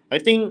 I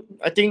think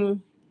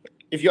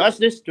if you ask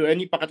this to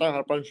any Pakatan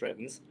Harapan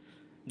friends,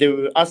 they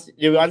will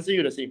answer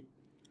you the same.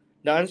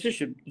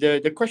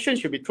 The question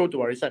should be thrown to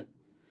Warisan.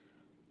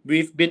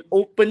 We've been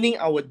opening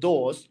our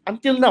doors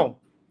until now.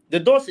 The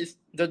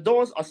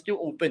doors are still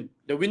open.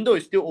 The window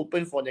is still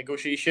open for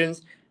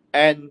negotiations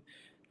and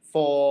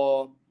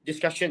for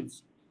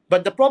discussions.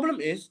 But the problem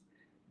is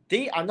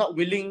they are not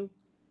willing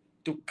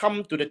to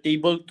come to the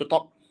table to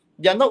talk.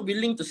 They are not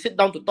willing to sit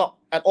down to talk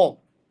at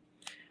all.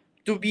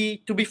 To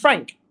be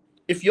frank,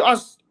 if you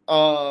ask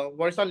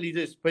Warisan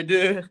leaders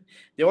whether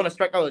they want to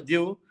strike out a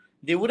deal,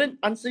 they wouldn't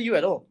answer you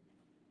at all.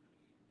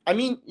 I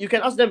mean, you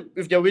can ask them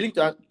if they're willing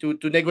to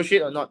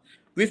negotiate or not.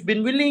 We've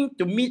been willing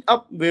to meet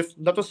up with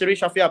Dr. Seri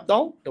Shafie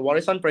Aptao, the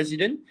Warisan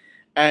president,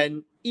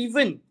 and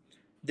even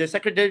the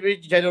Secretary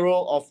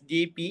General of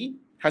DAP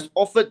has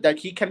offered that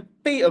he can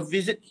pay a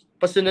visit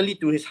personally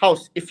to his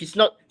house if he's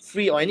not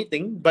free or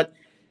anything, but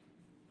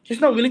he's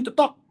not willing to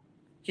talk.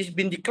 He's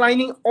been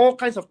declining all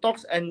kinds of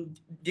talks and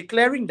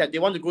declaring that they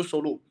want to go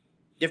solo.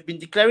 They've been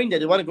declaring that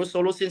they want to go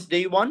solo since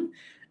day one.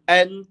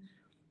 And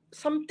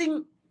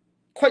something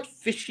quite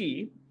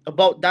fishy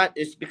about that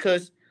is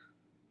because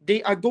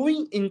they are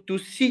going into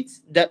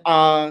seats that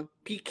are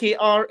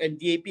PKR and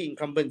DAP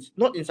incumbents,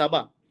 not in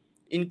Sabah.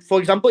 For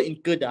example, in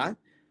Kedah,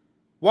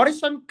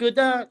 Warisan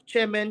Kedah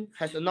chairman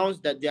has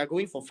announced that they are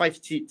going for 5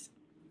 seats.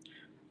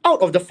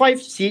 Out of the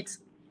 5 seats,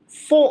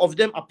 4 of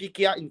them are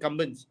PKR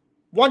incumbents.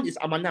 1 is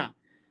Amanah.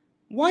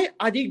 Why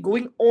are they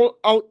going all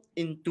out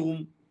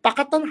into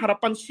Pakatan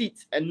Harapan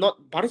seats and not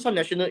Barisan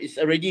Nasional is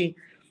already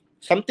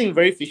something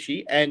very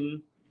fishy.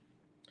 And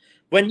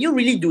when you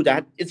really do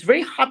that, it's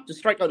very hard to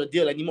strike out a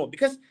deal anymore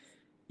because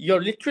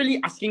you're literally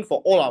asking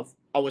for all of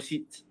our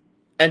seats.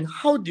 And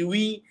how do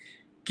we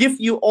give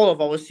you all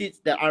of our seats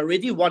that are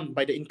already won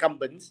by the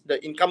incumbents,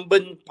 the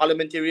incumbent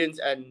parliamentarians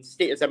and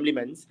state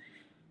assemblymen?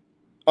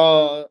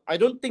 I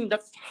don't think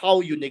that's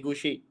how you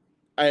negotiate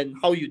and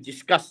how you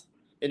discuss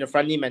in a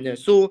friendly manner.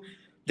 So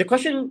the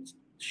question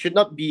should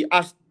not be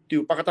asked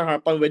to Pakatan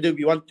Harapan whether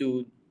we want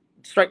to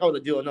strike out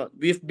the deal or not.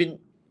 We've been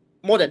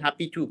more than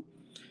happy to.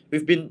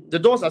 The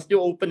doors are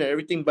still open and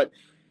everything, but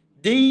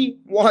they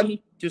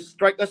want to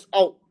strike us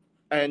out,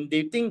 and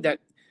they think that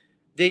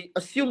they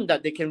assume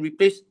that they can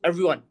replace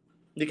everyone.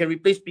 They can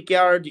replace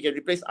PKR, they can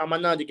replace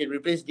Amanah, they can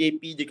replace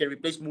DAP, they can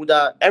replace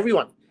Muda,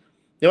 everyone.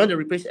 They want to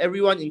replace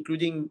everyone,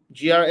 including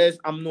GRS,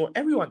 UMNO,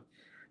 everyone.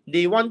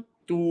 They want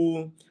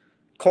to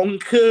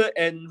conquer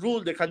and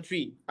rule the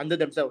country under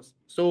themselves.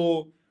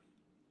 So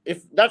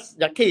if that's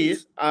the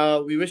case,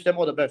 we wish them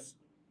all the best.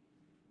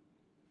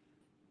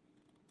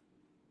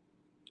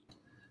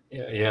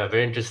 Yeah,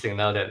 very interesting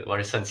now that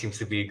Warisan seems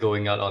to be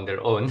going out on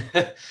their own.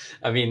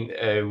 I mean,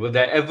 will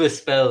that ever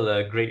spell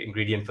a great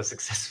ingredient for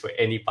success for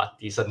any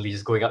party, suddenly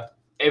just going up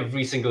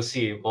every single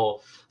seat or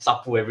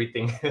sapu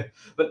everything?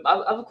 But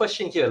I have a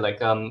question here,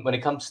 like when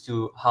it comes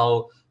to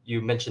how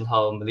you mentioned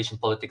how Malaysian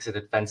politics is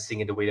advancing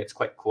in a way that's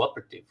quite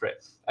cooperative, right?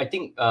 I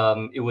think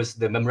it was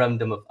the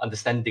Memorandum of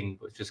Understanding,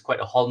 which was quite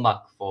a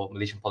hallmark for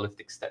Malaysian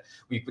politics, that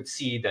we could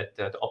see that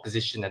the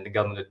opposition and the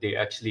government, they're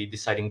actually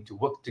deciding to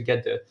work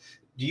together.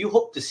 What do you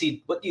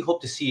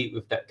hope to see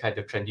with that kind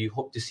of trend? Do you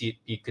hope to see it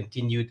be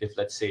continued if,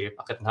 let's say,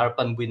 Pakatan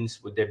Harapan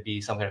wins? Would there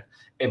be some kind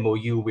of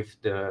MOU with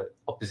the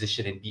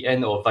opposition in the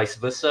end, or vice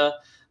versa?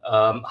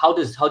 How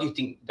do you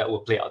think that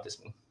will play out,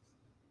 Desmond?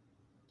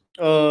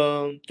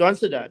 To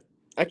answer that,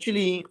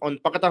 actually, on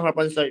Pakatan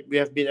Harapan side, we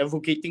have been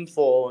advocating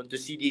for the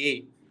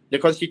CDA, the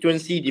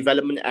Constituency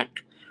Development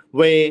Act,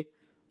 where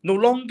no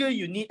longer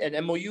you need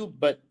an MOU,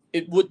 but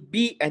it would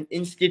be an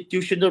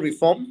institutional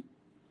reform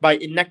by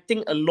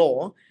enacting a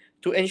law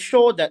to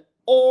ensure that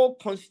all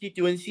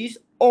constituencies,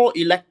 all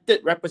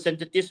elected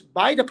representatives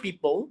by the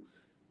people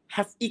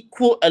have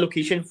equal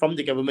allocation from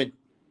the government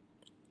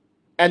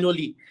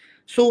annually.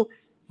 So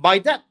by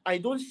that, I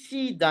don't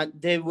see that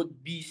there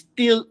would be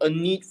still a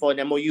need for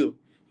an MOU,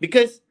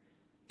 because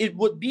it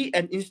would be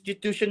an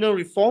institutional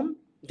reform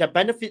that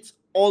benefits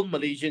all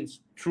Malaysians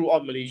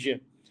throughout Malaysia.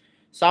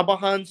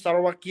 Sabahans,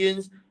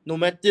 Sarawakians, no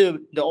matter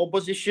the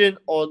opposition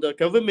or the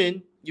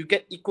government, you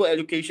get equal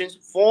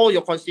allocations for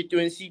your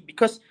constituency,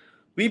 because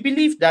we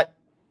believe that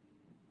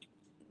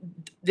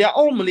they are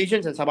all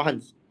Malaysians and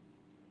Sabahans.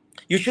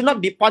 You should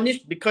not be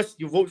punished because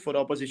you vote for the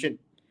opposition.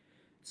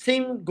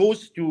 Same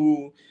goes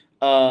to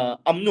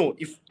UMNO.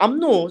 If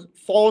UMNO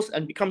falls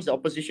and becomes the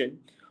opposition,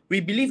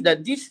 we believe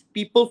that these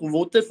people who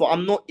voted for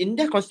UMNO in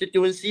their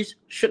constituencies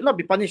should not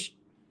be punished.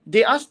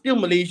 They are still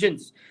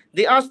Malaysians.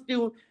 They are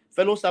still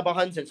fellow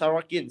Sabahans and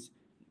Sarawakians.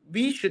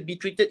 We should be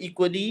treated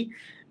equally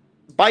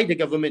by the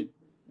government,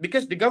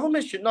 because the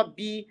government should not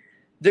be...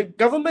 The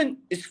government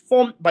is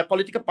formed by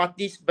political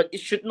parties, but it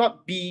should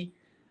not be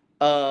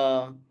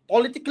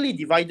politically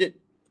divided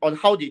on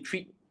how they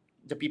treat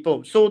the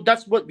people. So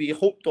that's what we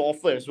hope to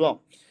offer as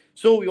well.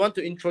 So we want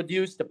to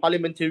introduce the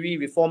Parliamentary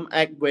Reform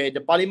Act, where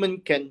the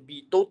parliament can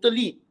be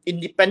totally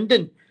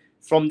independent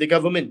from the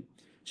government.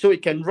 So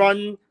it can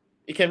run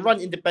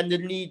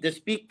independently. The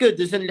speaker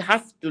doesn't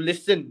have to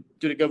listen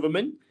to the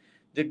government.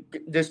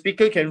 the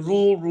speaker can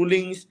rule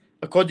rulings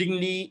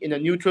accordingly in a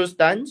neutral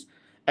stance,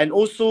 and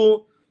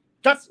also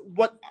that's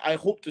what I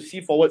hope to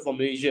see forward for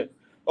Malaysia.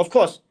 Of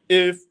course,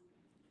 if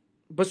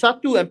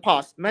Bersatu and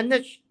PAS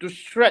manage to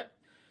shred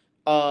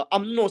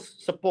UMNO's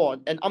support,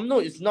 and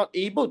UMNO is not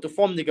able to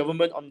form the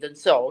government on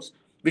themselves,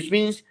 which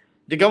means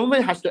the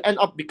government has to end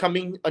up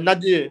becoming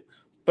another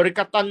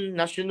Perikatan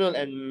Nasional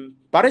and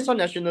Barisan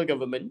Nasional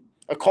government,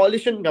 a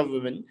coalition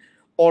government,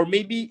 or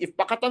maybe if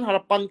Pakatan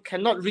Harapan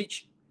cannot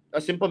reach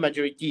a simple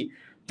majority,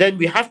 then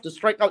we have to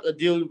strike out a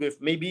deal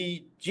with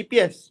maybe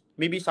GPS,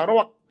 maybe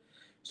Sarawak.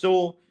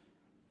 So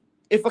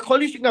if a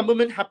coalition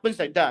government happens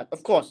like that,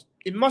 of course,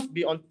 it must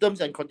be on terms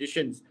and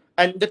conditions.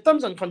 And the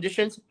terms and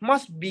conditions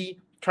must be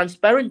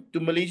transparent to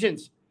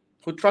Malaysians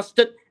who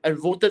trusted and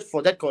voted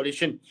for that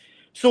coalition.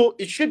 So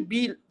it should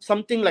be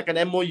something like an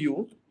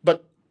MOU,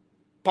 but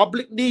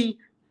publicly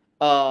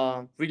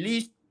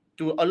released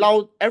to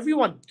allow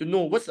everyone to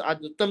know what are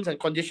the terms and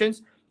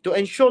conditions to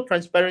ensure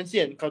transparency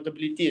and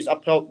accountability is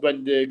upheld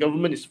when the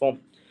government is formed.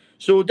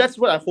 So that's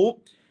what I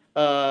hope.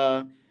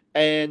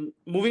 And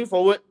moving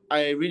forward,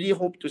 I really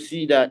hope to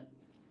see that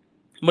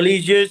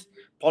Malaysia's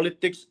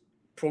politics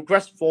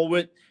progress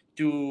forward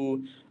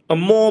to a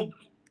more,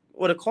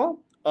 what I call,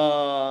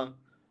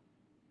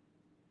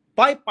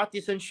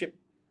 bipartisanship,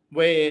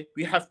 where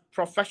we have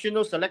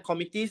professional select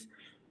committees.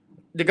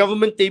 The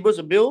government tables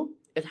a bill,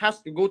 it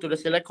has to go to the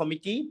select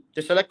committee.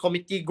 The select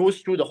committee goes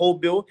through the whole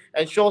bill,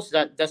 ensures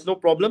that there's no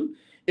problem.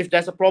 If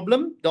there's a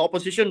problem, the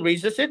opposition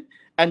raises it,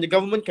 and the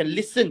government can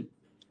listen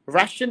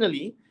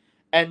rationally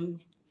and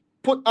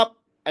put up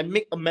and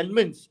make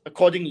amendments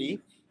accordingly.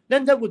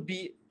 Then that would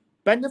be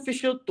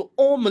beneficial to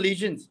all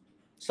Malaysians,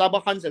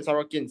 Sabahans and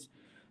Sarakians,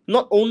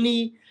 not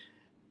only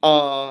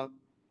to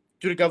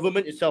the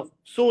government itself.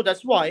 So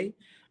that's why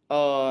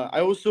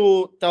I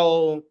also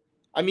tell,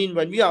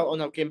 when we are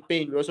on our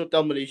campaign, we also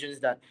tell Malaysians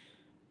that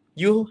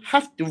you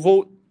have to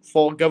vote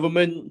for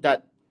government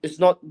that is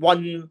not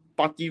one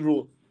party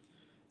rule.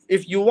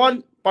 If you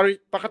want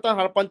Pakatan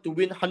Harapan to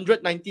win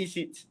 190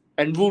 seats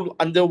and rule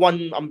under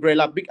one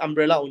umbrella, big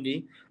umbrella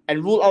only,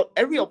 and rule out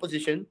every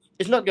opposition,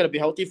 it's not going to be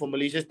healthy for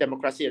Malaysia's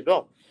democracy as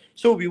well.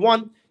 So we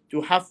want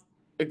to have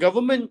a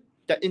government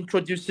that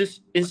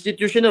introduces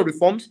institutional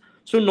reforms.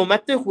 So no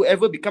matter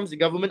whoever becomes the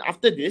government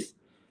after this,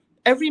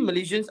 every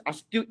Malaysians are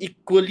still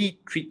equally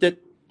treated,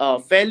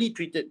 fairly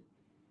treated.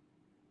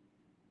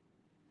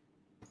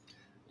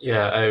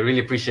 Yeah, I really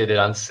appreciate that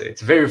answer.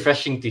 It's very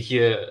refreshing to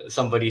hear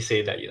somebody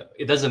say that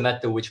it doesn't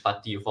matter which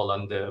party you fall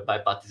under.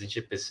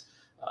 Bipartisanship is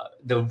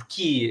the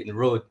key in the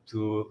road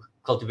to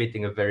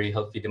cultivating a very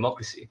healthy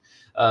democracy.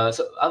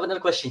 So I have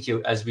another question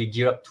here as we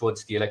gear up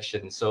towards the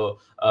election. So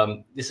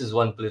this is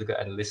one political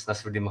analyst,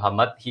 Nasruddin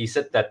Muhammad. He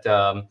said that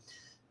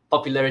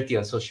popularity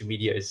on social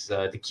media is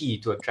the key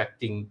to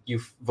attracting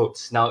youth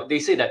votes. Now, they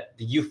say that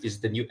the youth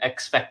is the new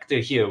X factor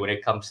here when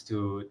it comes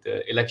to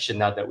the election,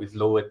 now that we've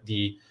lowered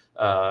the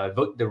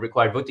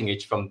required voting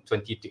age from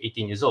 20 to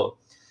 18 years old.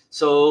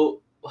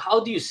 So how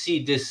do you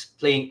see this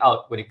playing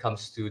out when it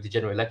comes to the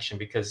general election?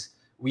 Because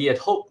we had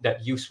hoped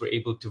that youths were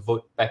able to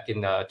vote back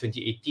in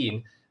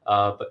 2018,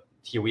 but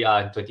here we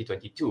are in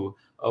 2022.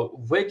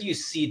 Where do you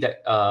see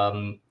that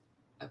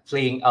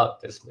playing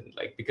out, Desmond?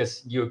 Like,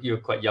 because you're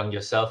quite young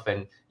yourself,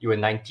 and you were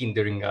 19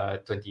 during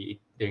that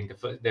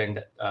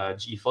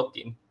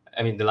G14.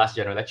 The last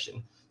general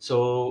election.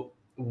 So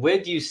where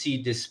do you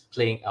see this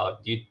playing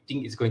out? Do you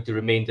think it's going to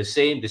remain the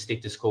same? The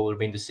status quo will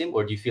remain the same,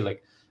 or do you feel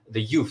like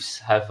the youths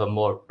have a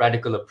more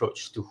radical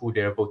approach to who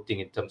they're voting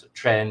in terms of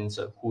trends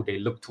or who they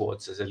look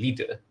towards as a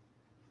leader?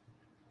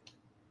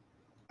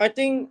 I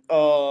think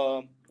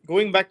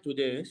going back to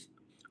this,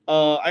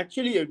 I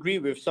actually agree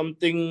with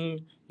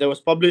something that was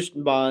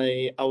published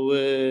by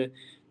our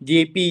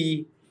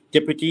DAP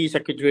Deputy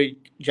Secretary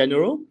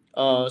General,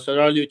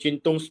 Saudara Liu Chin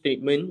Tong's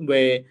statement,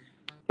 where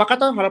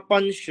Pakatan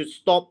Harapan should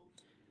stop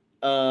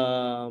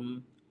our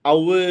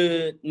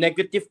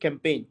negative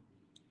campaign.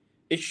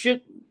 It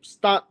should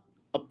start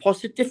a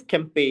positive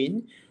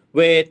campaign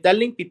where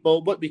telling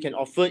people what we can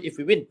offer if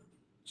we win.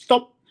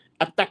 Stop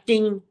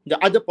attacking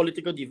the other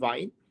political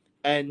divide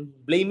and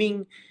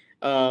blaming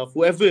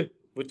whoever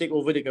will take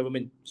over the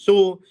government.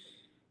 So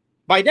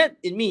by that,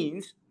 it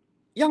means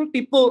young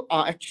people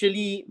are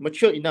actually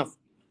mature enough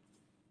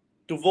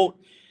to vote.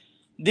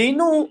 They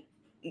know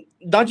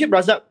Najib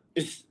Razak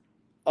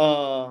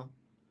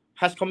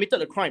has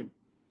committed a crime.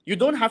 You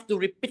don't have to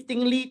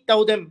repeatedly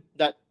tell them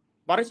that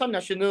Barisan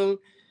Nasional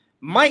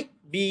might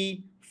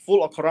be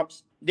full of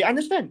corrupts. They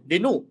understand, they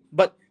know,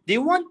 but they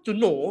want to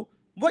know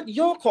what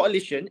your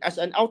coalition as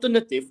an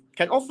alternative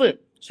can offer.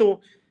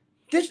 So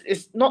this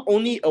is not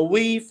only a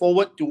way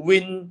forward to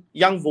win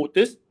young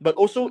voters, but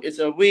also it's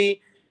a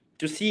way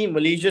to see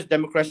Malaysia's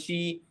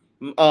democracy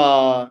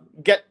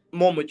get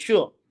more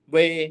mature,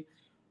 where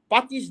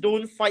parties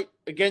don't fight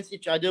against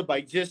each other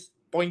by just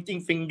pointing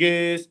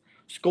fingers,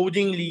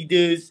 scolding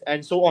leaders,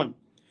 and so on.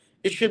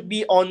 It should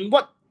be on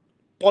what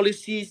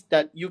policies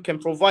that you can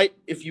provide.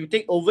 If you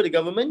take over the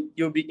government,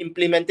 you'll be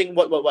implementing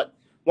what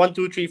 1,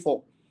 2, 3,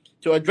 4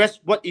 to address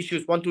what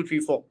issues 1, 2, 3,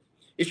 4.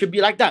 It should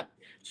be like that.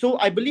 So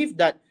I believe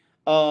that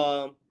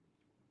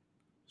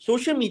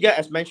social media,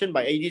 as mentioned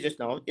by AD just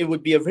now, it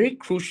would be a very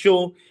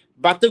crucial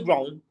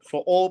battleground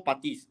for all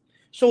parties.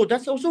 So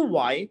that's also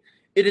why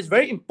it is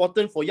very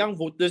important for young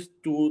voters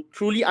to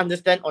truly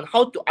understand on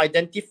how to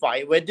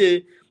identify whether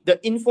the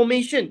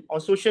information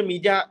on social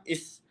media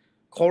is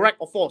correct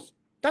or false.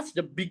 That's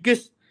the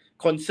biggest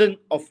concern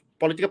of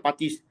political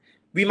parties.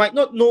 We might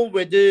not know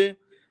whether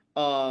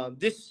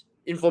this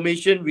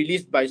information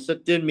released by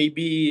certain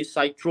maybe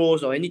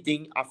Citros or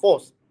anything are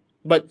false.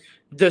 But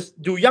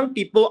do young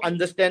people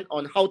understand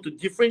on how to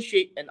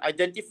differentiate and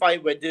identify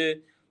whether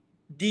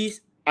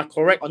these are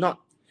correct or not?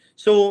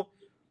 So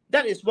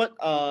that is what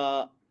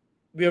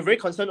we are very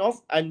concerned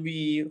of, and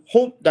we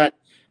hope that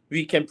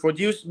we can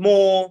produce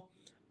more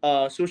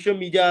social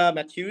media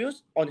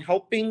materials on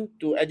helping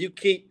to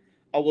educate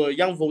our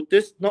young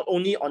voters, not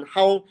only on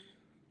how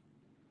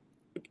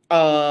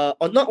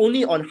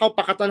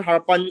Pakatan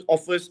Harapan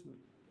offers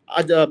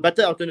other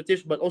better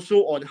alternatives, but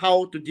also on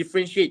how to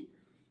differentiate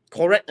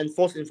correct and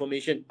false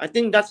information. I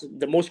think that's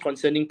the most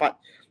concerning part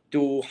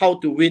to how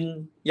to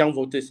win young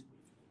voters.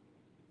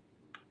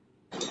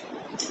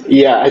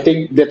 Yeah, I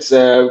think that's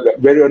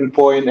very on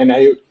point, and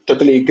I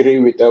totally agree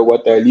with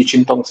what Lee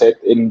Chin Tong said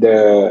in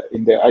the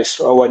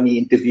Aisrawani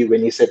interview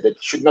when he said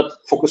that should not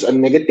focus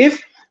on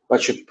negative,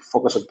 but should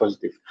focus on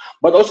positive.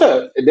 But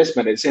also,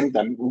 Desmond, at the same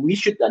time, we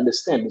should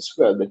understand as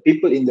well that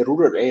people in the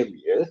rural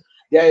area,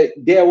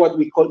 they are what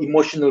we call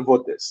emotional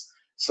voters.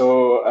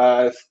 So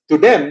to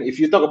them, if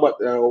you talk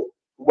about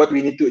what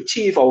we need to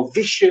achieve, our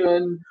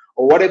vision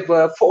or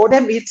whatever, for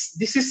them,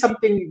 this is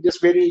something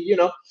just very,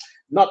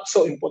 not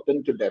so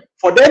important to them.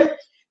 For them,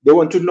 they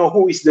want to know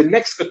who is the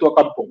next Ketua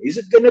Kampung. Is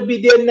it going to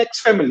be their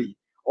next family,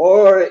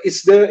 or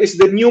is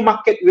the new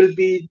market will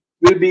be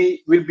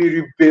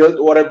rebuilt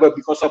or whatever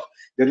because of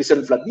the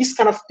recent flood? This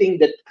kind of thing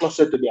that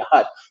closer to their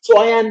heart. So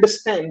I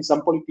understand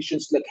some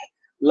politicians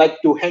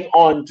like to hang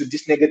on to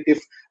this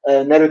negative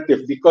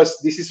narrative because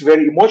this is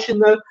very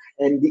emotional,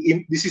 and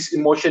this is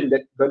emotion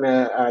that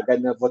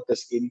gonna vote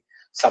us in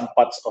some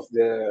parts of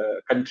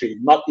the country,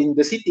 not in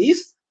the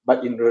cities,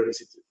 but in rural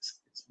cities.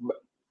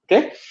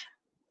 Okay.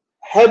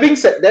 Having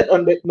said that,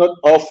 on that note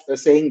of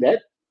saying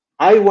that,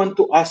 I want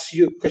to ask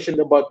you a question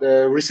about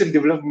the recent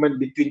development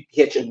between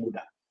PH and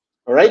Muda.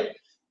 All right.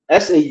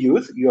 As a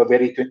youth, you are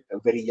very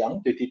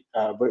young,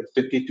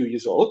 22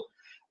 years old,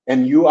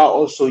 and you are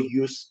also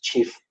youth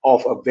chief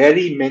of a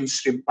very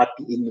mainstream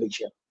party in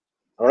Malaysia.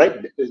 All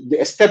right. The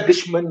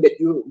establishment that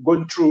you're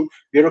going through,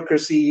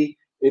 bureaucracy,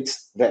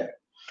 it's there.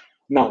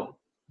 Now,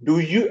 do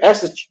you,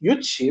 as a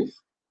youth chief,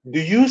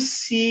 do you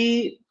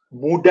see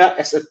Muda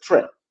as a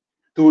threat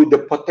to the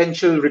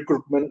potential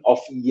recruitment of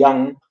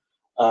young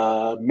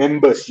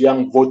members,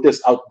 young voters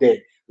out there?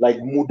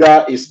 Like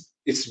Muda is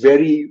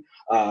very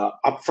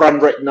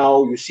upfront right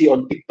now. You see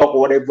on TikTok or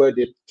whatever,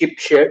 they keep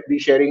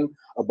sharing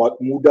about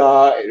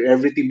Muda and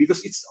everything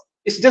because it's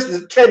just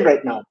the trend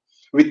right now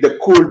with the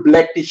cool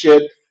black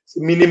T-shirt,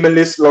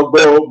 minimalist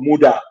logo,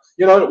 Muda.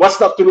 What's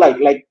not to like?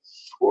 Like,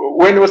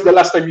 when was the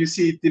last time you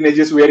see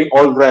teenagers wearing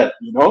all red?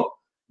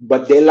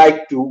 But they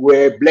like to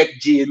wear black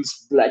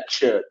jeans, black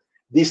shirt.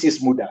 This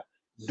is Muda.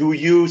 Do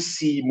you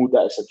see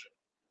Muda as a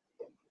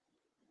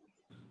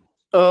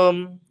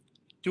threat?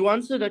 To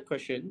answer that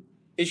question,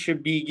 it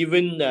should be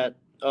given that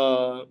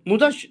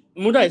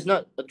Muda is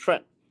not a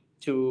threat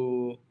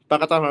to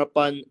Pakatan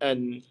Harapan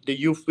and the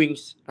youth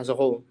wings as a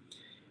whole.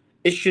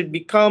 It should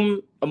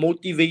become a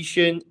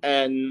motivation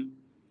and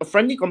a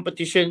friendly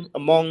competition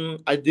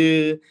among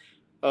other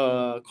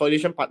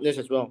coalition partners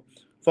as well.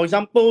 For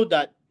example,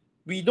 that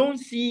we don't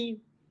see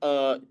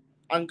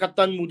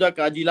Angkatan Muda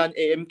Keadilan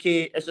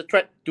AMK as a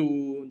threat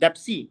to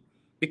DAPSI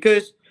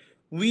because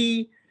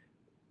we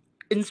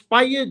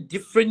inspire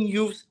different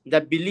youths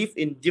that believe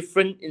in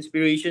different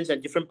inspirations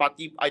and different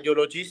party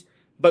ideologies,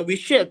 but we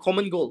share a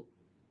common goal.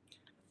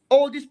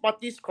 All these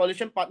parties,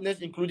 coalition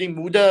partners, including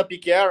Muda,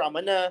 PKR,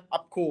 Amanah,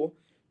 APCO,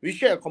 we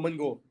share a common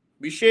goal.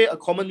 We share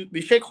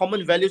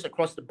common values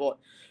across the board.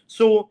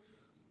 So,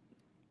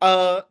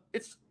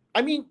 if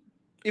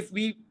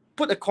we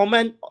put a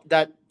comment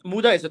that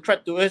Muda is a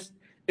threat to us,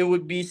 it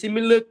would be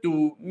similar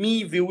to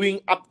me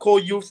viewing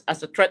APCO youths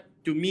as a threat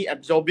to me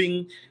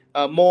absorbing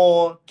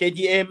more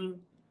KDM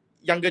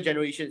younger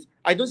generations.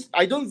 I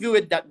don't view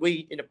it that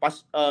way in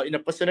a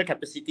personal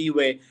capacity,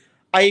 where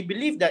I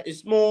believe that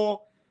it's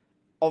more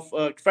of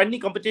a friendly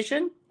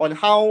competition on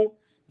how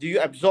do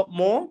you absorb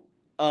more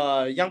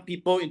young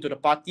people into the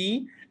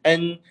party.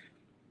 And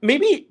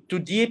maybe to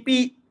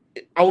DAP,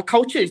 our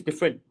culture is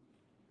different.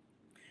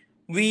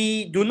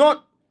 We do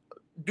not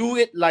do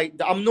it like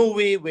the UMNO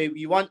way, where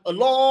we want a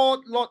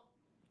lot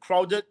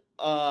crowded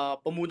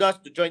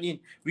pemudas to join in.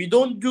 We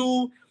don't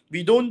do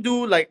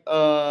like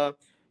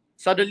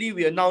suddenly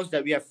we announce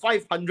that we have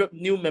 500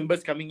 new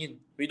members coming in.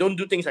 We don't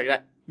do things like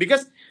that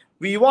because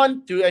we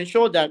want to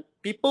ensure that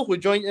people who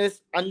join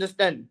us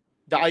understand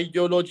the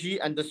ideology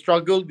and the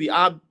struggle we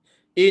are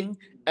in.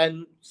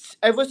 And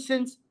ever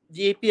since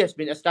DAP has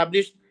been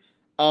established,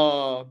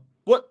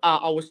 what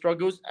are our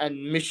struggles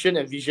and mission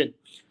and vision?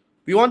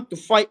 We want to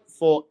fight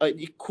for an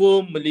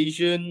equal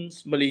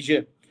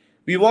Malaysia.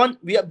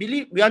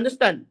 We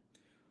understand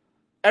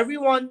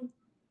everyone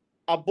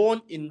are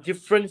born in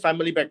different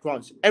family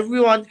backgrounds.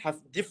 Everyone have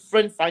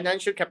different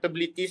financial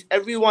capabilities.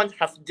 Everyone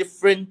have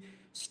different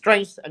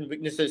strengths and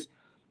weaknesses.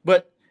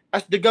 But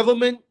as the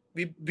government,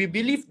 we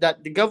believe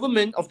that the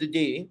government of the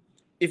day,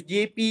 if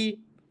DAP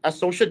as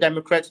social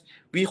democrats,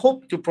 we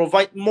hope to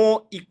provide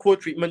more equal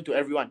treatment to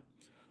everyone.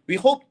 We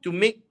hope to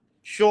make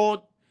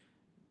sure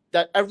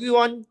that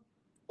everyone,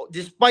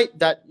 despite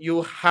that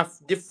you have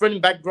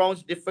different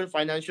backgrounds, different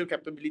financial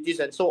capabilities,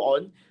 and so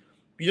on,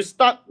 you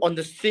start on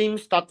the same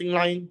starting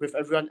line with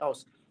everyone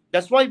else.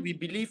 That's why we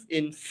believe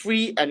in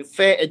free and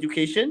fair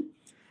education.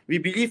 We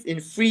believe in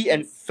free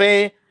and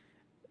fair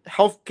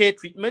healthcare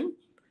treatment.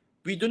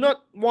 We do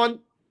not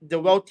want the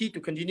wealthy to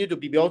continue to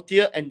be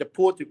wealthier and the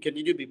poor to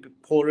continue to be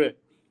poorer.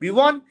 We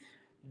want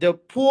the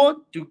poor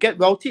to get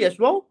wealthy as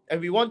well, and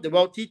we want the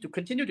wealthy to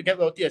continue to get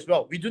wealthy as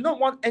well. We do not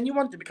want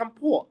anyone to become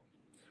poor.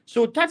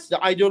 So that's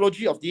the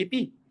ideology of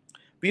DAP.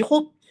 We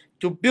hope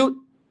to build,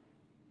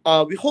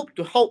 we hope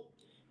to help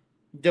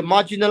the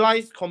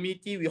marginalized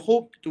community. We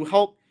hope to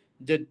help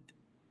the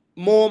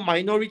more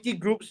minority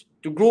groups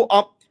to grow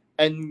up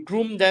and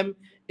groom them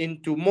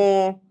into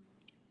more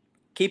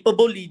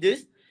capable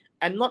leaders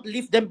and not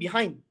leave them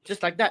behind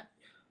just like that.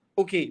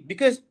 Okay,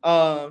 because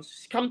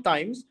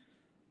sometimes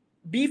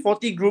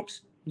B40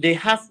 groups, they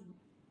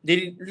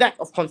lack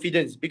of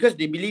confidence because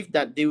they believe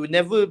that they will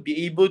never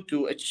be able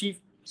to achieve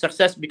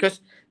success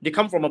because they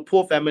come from a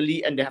poor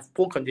family and they have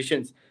poor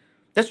conditions.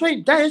 That's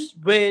why that is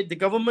where the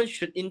government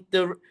should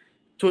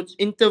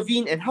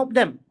intervene and help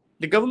them.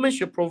 The government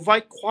should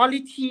provide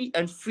quality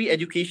and free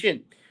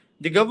education.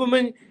 The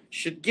government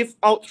should give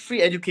out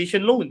free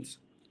education loans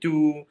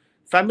to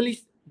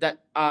families that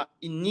are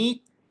in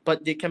need,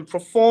 but they can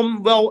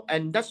perform well.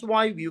 And that's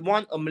why we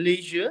want a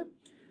Malaysia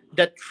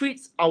that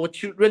treats our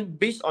children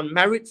based on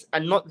merits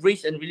and not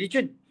race and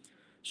religion.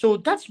 So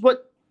that's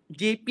what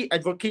DAP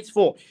advocates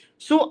for.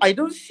 So I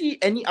don't see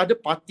any other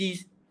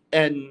parties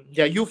and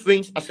their youth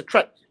wings as a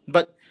threat,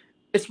 but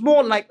it's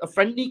more like a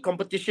friendly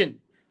competition.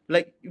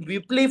 Like we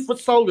play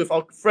futsal with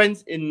our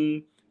friends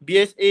in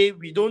BSA,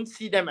 we don't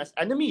see them as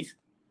enemies.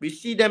 We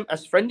see them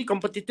as friendly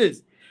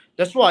competitors.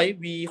 That's why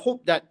we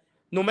hope that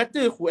no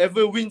matter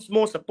whoever wins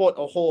more support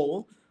or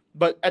whole,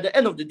 but at the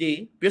end of the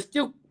day,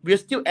 we're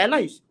still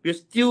allies. We're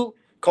still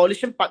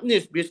coalition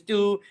partners. We're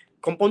still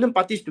component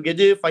parties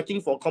together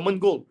fighting for a common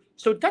goal.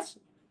 So that's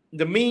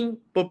the main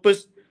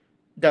purpose.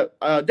 That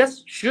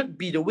should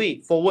be the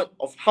way forward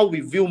of how we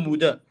view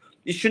MUDA.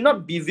 It should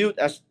not be viewed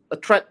as a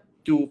threat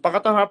to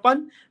Pakatan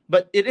Harapan,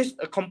 but it is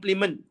a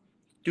complement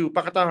to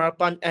Pakatan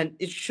Harapan, and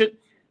it should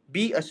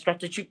be a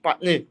strategic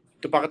partner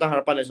to Pakatan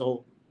Harapan as a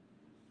whole.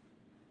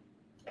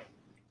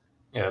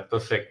 Yeah,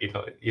 perfect.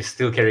 You're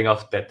still carrying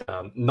off that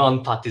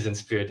non-partisan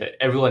spirit that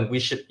everyone, we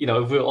should,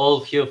 if we're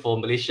all here for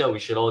Malaysia, we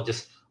should all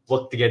just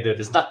work together.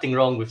 There's nothing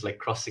wrong with like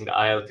crossing the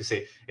aisle to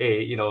say,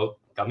 hey,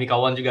 kami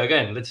kawan juga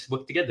kan, let's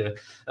work together.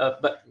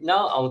 But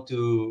now I want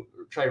to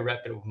try to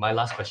wrap it up. My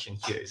last question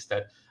here is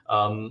that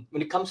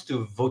when it comes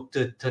to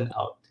voter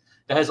turnout,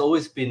 there has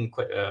always been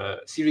quite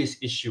a serious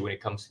issue when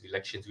it comes to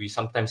elections. We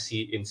sometimes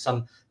see in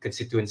some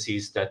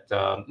constituencies that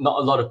not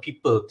a lot of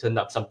people turn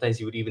up. Sometimes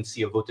you would even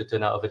see a voter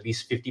turnout of at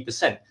least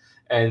 50%.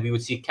 And we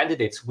would see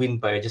candidates win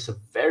by just a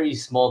very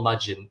small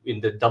margin,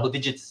 in the double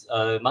digits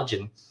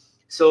margin.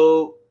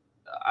 So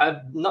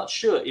I'm not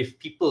sure if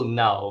people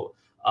now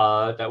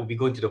that will be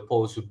going to the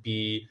polls would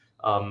be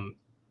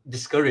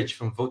discouraged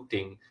from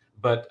voting.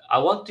 But I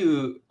want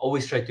to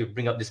always try to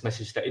bring up this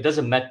message that it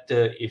doesn't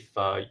matter if,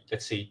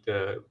 let's say,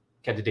 the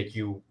candidate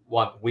you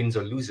want wins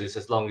or loses,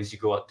 as long as you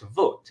go out to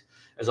vote,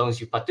 as long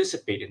as you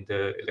participate in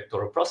the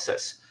electoral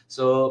process.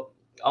 So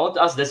I want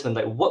to ask Desmond,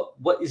 like,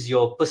 what is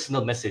your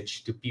personal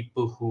message to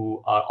people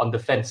who are on the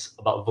fence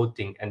about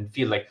voting and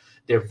feel like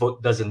their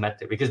vote doesn't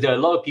matter? Because there are a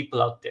lot of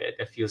people out there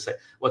that feels like,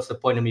 what's the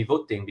point of me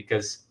voting?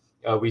 Because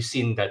we've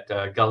seen that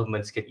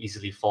governments can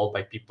easily fall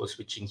by people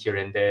switching here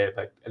and there,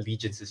 by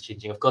allegiances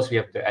changing. Of course, we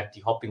have the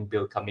anti-hopping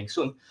bill coming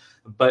soon,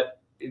 but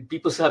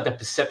people still have that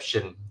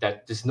perception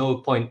that there's no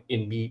point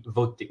in me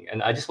voting.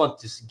 And I just want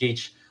to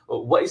gauge,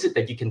 what is it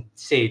that you can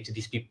say to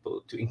these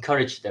people to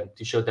encourage them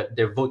to show that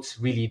their votes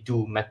really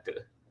do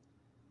matter?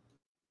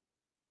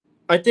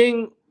 I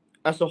think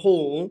as a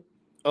whole,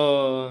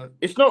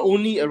 it's not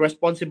only a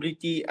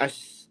responsibility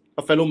as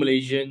a fellow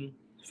Malaysian,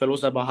 fellow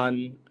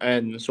Sabahan,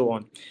 and so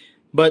on.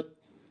 But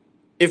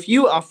if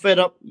you are fed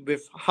up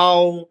with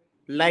how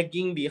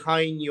lagging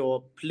behind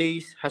your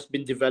place has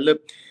been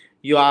developed,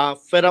 you are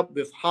fed up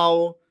with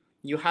how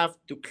you have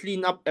to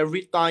clean up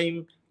every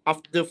time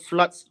after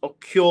floods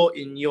occur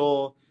in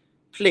your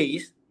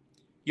place,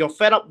 you're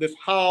fed up with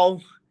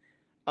how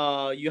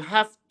you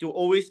have to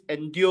always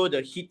endure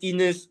the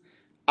heatiness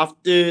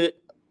after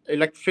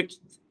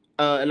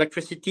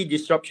electricity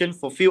disruption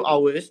for few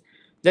hours,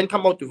 then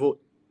come out to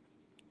vote.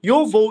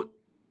 Your vote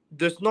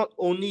does not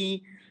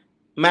only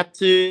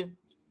matter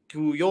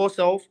to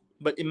yourself,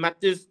 but it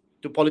matters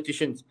to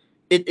politicians.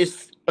 It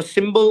is a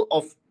symbol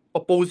of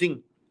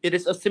opposing. It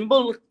is a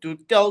symbol to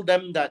tell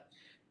them that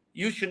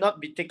you should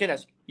not be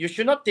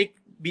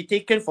be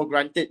taken for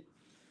granted.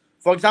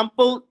 For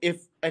example,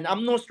 if an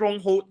UMNO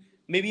stronghold,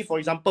 maybe for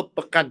example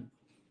Pekan,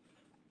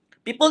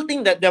 people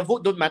think that their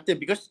vote don't matter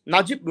because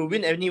Najib will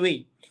win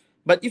anyway.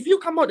 But if you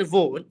come out to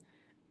vote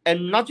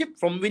and Najib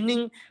from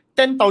winning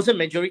 10,000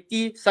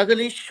 majority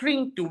suddenly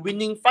shrink to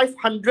winning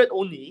 500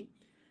 only,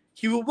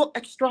 he will work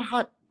extra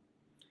hard.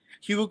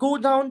 He will go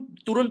down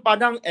Turun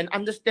Padang and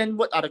understand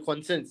what are the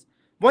concerns.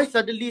 Why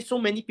suddenly so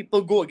many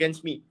people go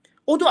against me?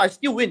 Although I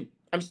still win,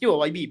 I'm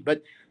still a YB,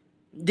 but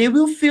they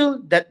will feel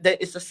that there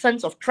is a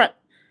sense of threat.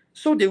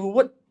 So they will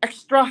work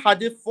extra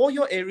harder for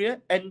your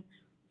area, and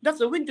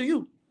that's a win to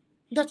you.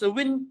 That's a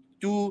win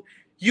to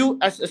you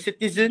as a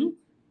citizen,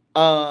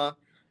 to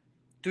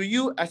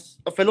you as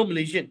a fellow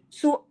Malaysian.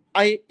 So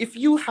if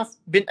you have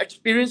been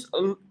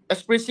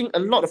expressing a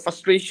lot of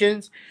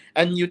frustrations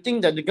and you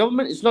think that the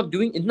government is not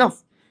doing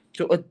enough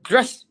to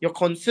address your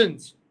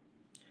concerns,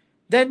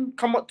 then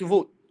come out to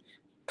vote.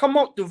 Come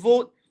out to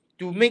vote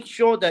to make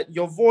sure that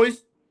your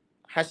voice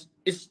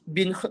is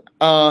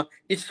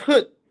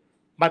heard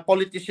by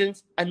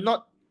politicians and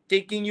not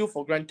taking you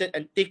for granted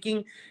and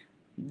taking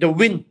the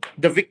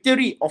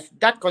victory of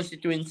that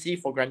constituency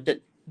for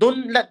granted.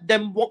 Don't let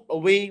them walk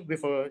away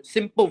with a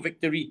simple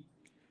victory.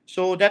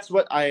 So that's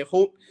what I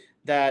hope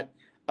that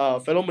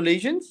fellow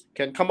Malaysians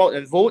can come out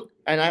and vote.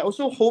 And I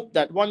also hope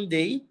that one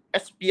day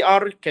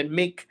SPR can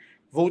make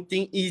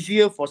voting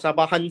easier for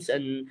Sabahans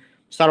and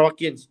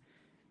Sarawakians.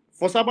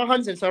 For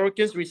Sabahans and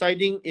Sarawakians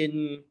residing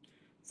in,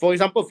 for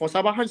example, for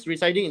Sabahans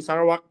residing in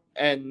Sarawak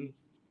and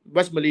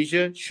West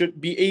Malaysia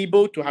should be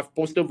able to have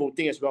postal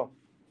voting as well.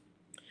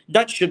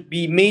 That should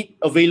be made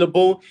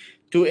available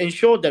to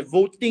ensure that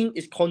voting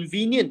is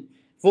convenient,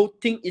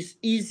 voting is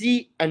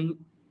easy and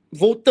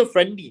voter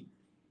friendly.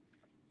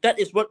 That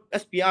is what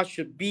SPR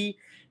should be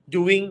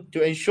doing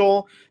to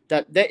ensure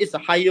that there is a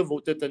higher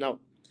voter turnout.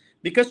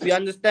 Because we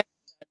understand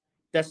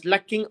there's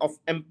lacking of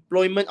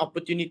employment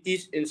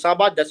opportunities in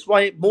Sabah. That's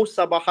why most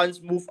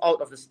Sabahans move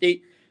out of the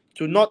state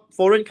to not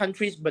foreign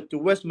countries, but to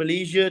West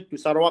Malaysia, to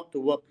Sarawak to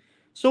work.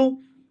 So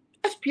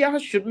SPR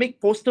should make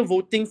postal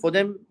voting for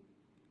them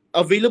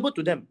available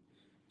to them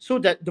so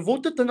that the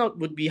voter turnout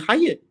would be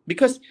higher,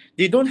 because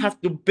they don't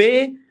have to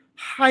bear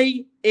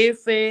high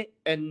airfare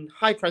and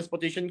high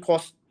transportation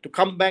costs to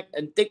come back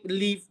and take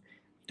leave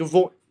to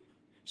vote.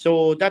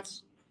 So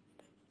that's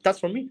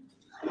from me.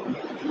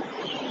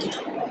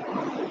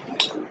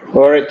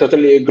 All right,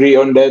 totally agree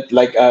on that.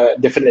 Like,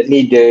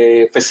 definitely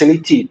the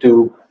facility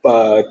to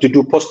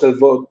do postal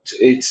vote,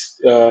 it's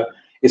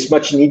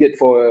much needed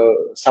for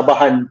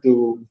Sabahan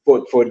to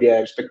vote for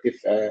their respective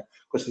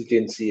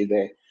constituency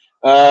there.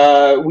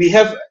 We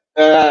have,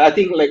 I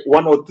think, like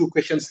 1 or 2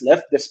 questions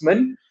left,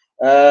 Desmond.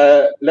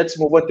 Let's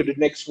move on to the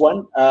next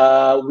one.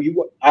 I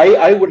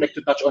would like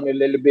to touch on a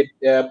little bit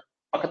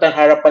Pakatan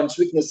Harapan's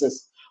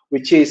weaknesses,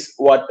 which is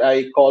what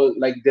I call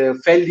like the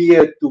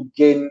failure to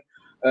gain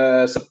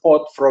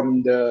support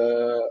from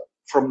the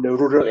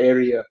rural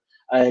area,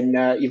 and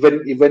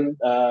even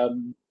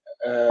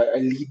a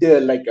leader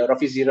like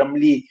Rafizi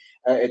Ramli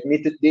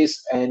admitted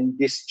this, and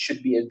this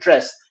should be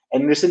addressed.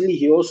 And recently,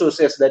 he also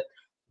says that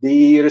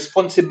the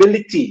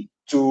responsibility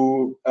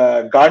to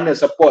garner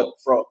support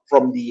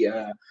from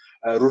the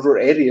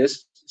rural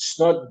areas is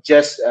not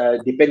just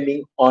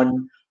depending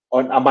on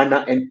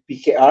Amanah and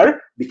PKR,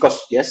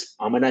 because yes,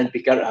 Amanah and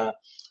PKR are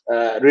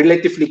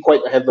relatively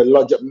quite have a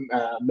large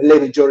Malay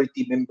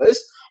majority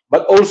members,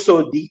 but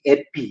also the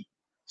AP.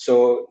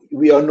 So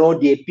we all know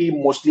the AP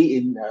mostly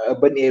in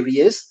urban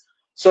areas.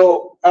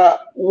 So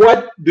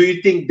what do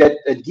you think that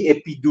the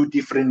AP do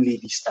differently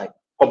this time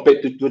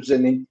compared to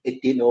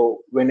 2018 or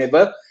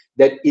whenever,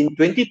 that in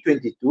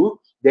 2022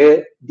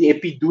 the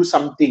AP do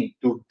something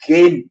to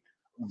gain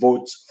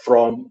votes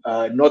from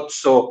not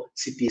so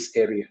cities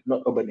area,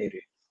 not urban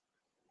area?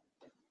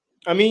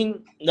 I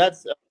mean,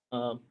 that's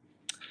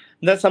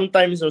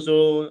sometimes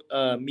also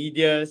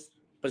media's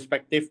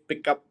perspective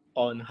pick up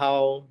on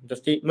how the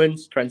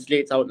statements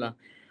translates out lah.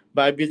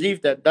 But I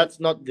believe that that's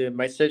not the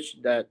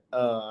message that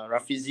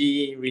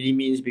Rafizi really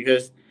means,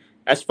 because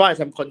as far as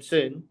I'm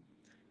concerned,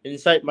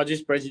 inside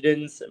Majlis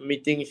President's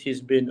meetings, he's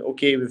been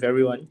okay with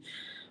everyone.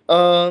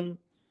 To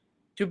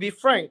be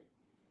frank,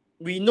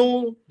 we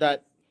know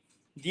that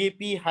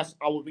DAP has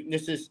our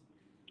weaknesses.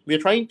 We're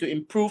trying to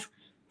improve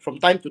from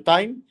time to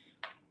time.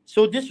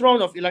 So this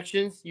round of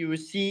elections, you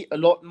will see a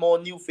lot more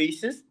new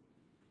faces,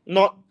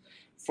 not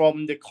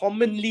from the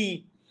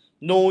commonly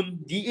known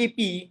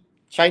DAP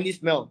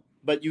Chinese male,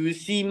 but you will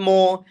see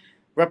more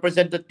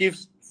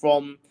representatives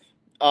from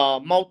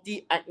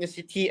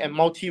multi-ethnicity and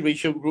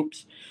multi-racial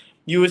groups.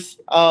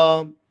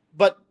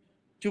 But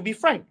to be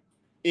frank,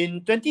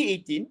 in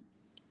 2018,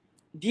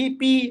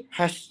 DAP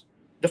has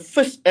the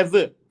first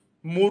ever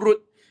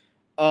Murut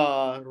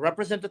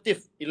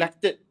representative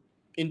elected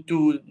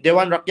into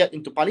Dewan Rakyat,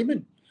 into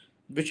Parliament,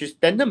 which is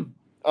tandem,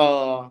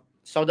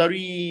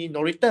 Saudari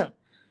Norita.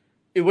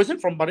 It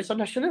wasn't from Barisan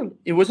Nasional.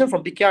 It wasn't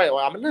from PKR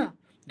or Amanah.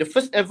 The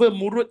first ever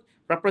Murut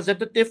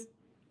representative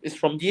is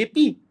from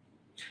DAP.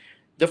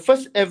 the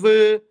first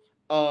ever,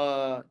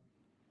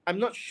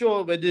 I'm not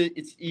sure whether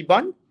it's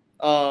Iban,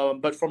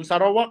 but from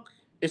Sarawak,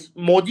 is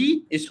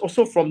Modi, is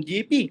also from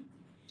DAP.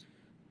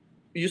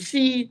 You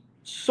see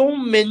so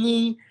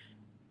many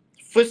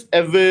first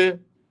ever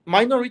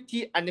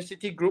minority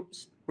ethnicity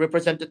groups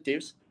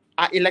representatives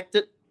are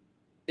elected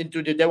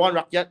into the Dewan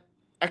Rakyat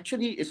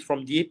actually is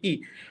from DAP.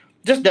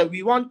 Just that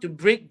we want to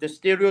break the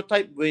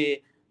stereotype where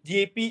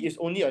DAP is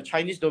only a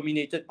Chinese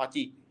dominated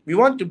party. We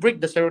want to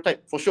break the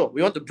stereotype for sure.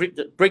 We want to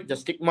break the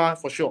stigma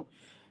for sure.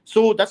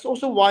 So that's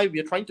also why we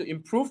are trying to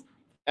improve.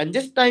 And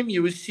this time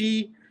you will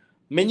see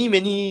many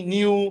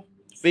new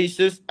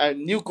faces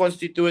and new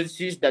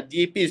constituencies that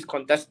DAP is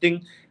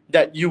contesting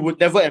that you would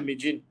never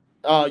imagine.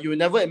 You would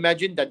never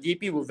imagine that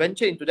DAP will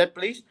venture into that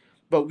place,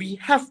 but we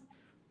have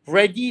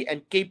ready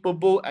and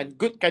capable and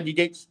good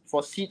candidates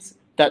for seats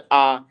that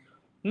are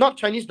not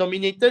Chinese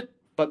dominated,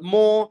 but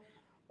more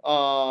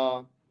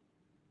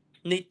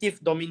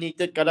native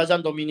dominated,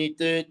 Kadazan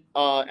dominated,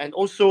 and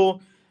also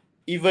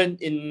even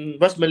in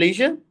West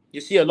Malaysia,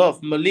 you see a lot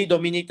of Malay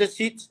dominated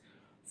seats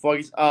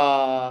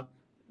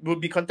will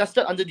be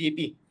contested under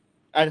DAP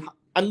and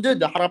under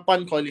the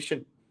Harapan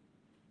coalition.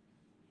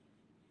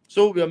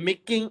 So we are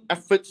making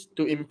efforts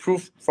to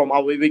improve from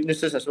our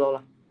weaknesses as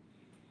well.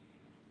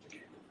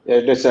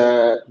 Yeah,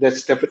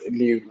 that's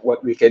definitely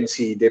what we can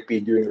see DAP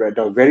doing right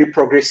now. Very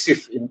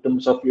progressive in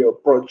terms of your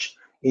approach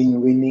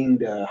in winning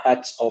the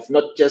hearts of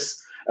not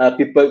just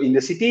people in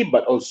the city,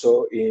 but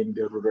also in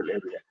the rural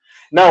area.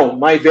 Now,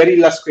 my very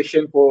last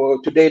question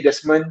for today,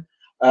 Desmond.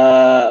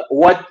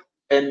 What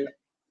and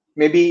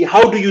maybe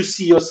how do you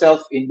see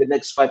yourself in the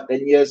next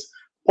 5-10 years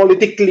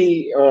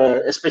politically,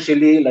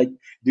 especially like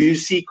do you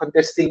see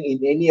contesting in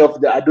any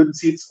of the adun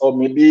seats or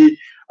maybe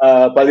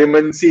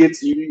parliament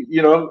seats,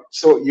 you know,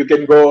 so you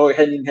can go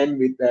hand in hand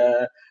with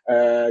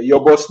your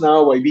boss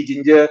now, YB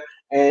Ginger,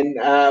 and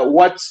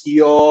what's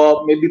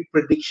your maybe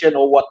prediction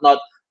or whatnot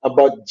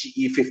about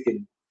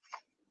GE15?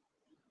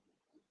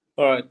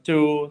 All right,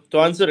 to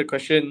answer the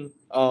question,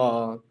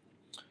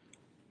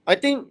 I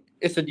think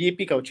it's a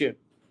DAP culture.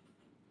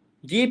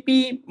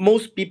 DAP,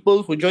 most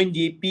people who join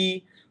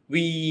DAP,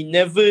 we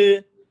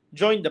never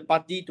join the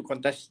party to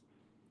contest.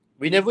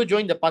 We never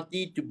joined the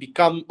party to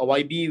become a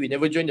YB. We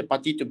never joined the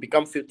party to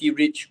become filthy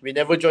rich. We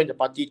never joined the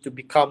party to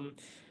become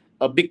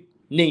a big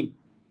name.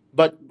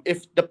 But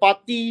if the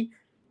party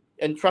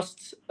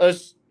entrusts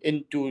us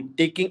into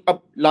taking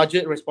up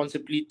larger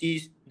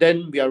responsibilities,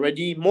 then we are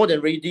ready, more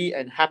than ready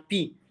and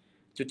happy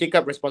to take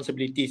up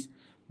responsibilities.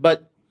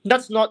 But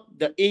that's not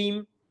the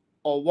aim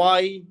or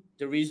why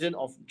the reason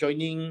of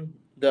joining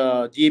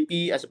the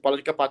DAP as a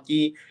political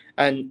party.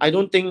 And I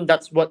don't think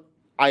that's what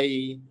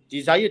I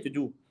desire to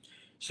do.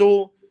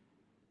 So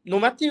no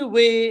matter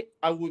where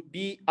I would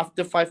be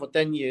after 5 or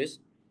 10 years,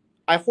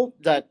 I hope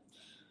that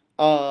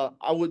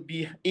I would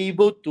be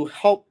able to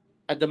help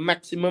at the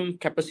maximum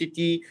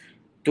capacity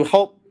to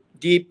help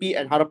DAP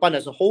and Harapan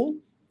as a whole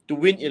to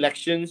win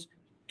elections,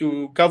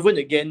 to govern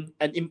again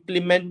and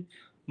implement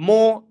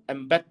more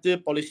and better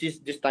policies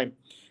this time.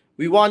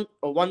 We want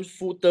a one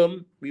full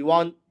term. We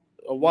want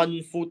a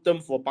one full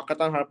term for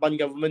Pakatan Harapan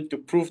government to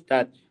prove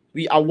that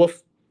we are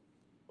worth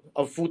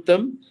a full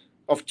term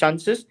of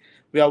chances.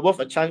 We are worth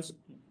a chance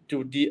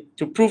to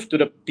prove to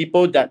the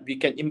people that we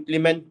can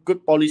implement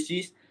good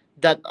policies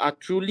that are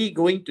truly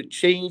going to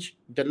change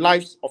the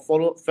lives of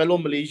fellow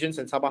Malaysians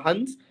and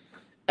Sabahans.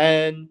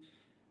 And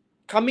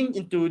coming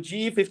into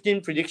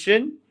GE15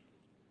 prediction,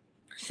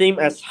 same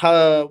as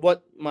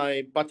what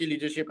my party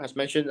leadership has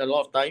mentioned a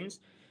lot of times,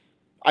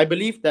 I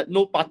believe that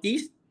no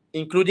parties,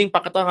 including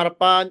Pakatan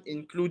Harapan,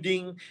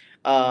 including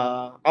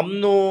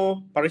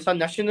UMNO,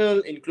 Barisan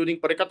Nasional, including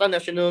Perikatan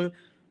Nasional,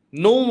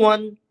 no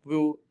one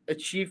will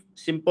achieve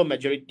simple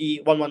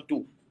majority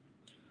 112.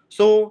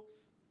 So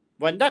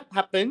when that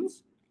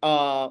happens,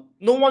 no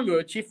one will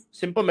achieve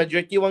simple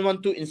majority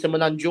 112 in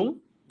Semenanjung.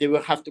 They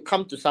will have to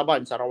come to Sabah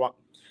and Sarawak.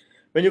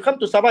 When you come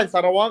to Sabah and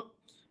Sarawak,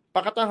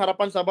 Pakatan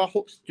Harapan Sabah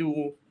hopes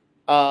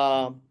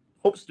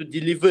to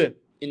deliver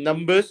in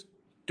numbers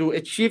to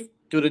achieve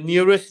to the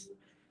nearest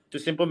to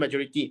simple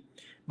majority.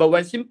 But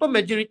when simple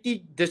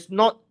majority is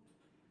not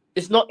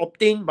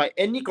obtained by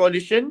any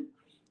coalition,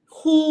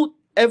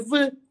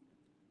 whoever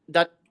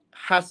that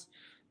has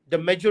the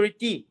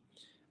majority,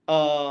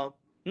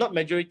 not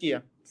majority.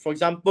 For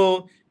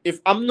example,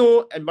 if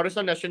UMNO and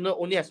Barisan Nasional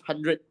only has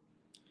 100,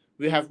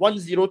 we have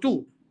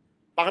 102.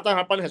 Pakatan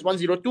Harapan has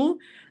 102.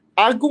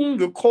 Agung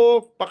will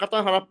call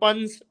Pakatan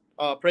Harapan's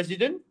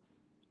president,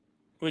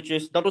 which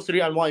is Dato Seri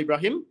Anwar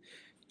Ibrahim,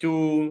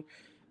 to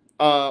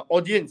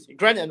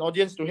grant an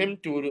audience to him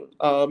to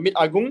meet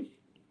Agung.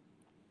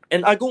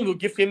 And Agung will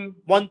give him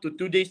 1 to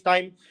 2 days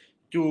time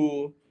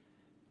to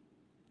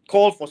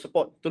call for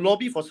support, to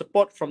lobby for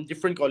support from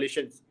different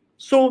coalitions.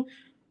 So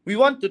we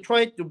want to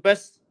try the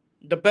best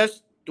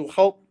to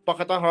help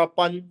Pakatan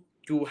Harapan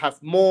to have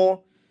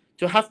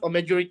a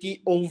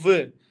majority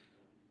over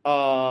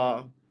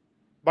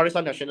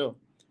Barisan Nasional.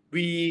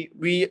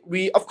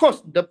 We of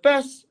course, the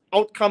best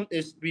outcome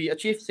is we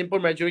achieve simple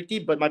majority,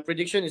 but my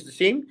prediction is the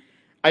same.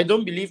 I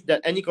don't believe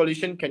that any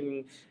coalition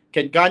can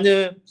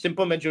garner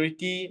simple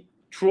majority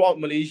throughout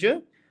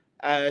Malaysia,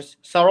 as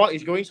Sarawak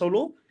is going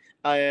solo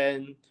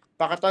and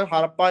Pakatan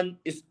Harapan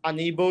is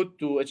unable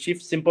to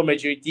achieve simple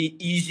majority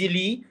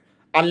easily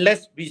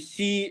unless we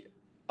see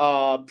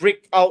a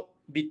breakout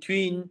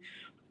between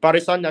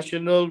Barisan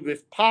Nasional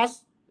with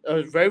PAS,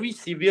 a very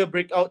severe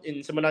breakout in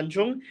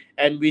Semenanjung,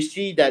 and we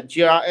see that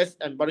GRS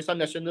and Barisan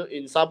Nasional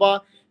in Sabah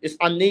is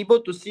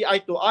unable to see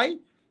eye to eye,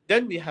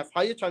 then we have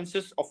higher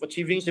chances of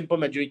achieving simple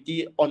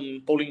majority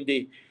on polling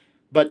day.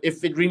 But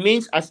if it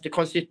remains as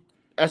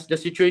the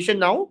situation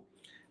now,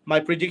 my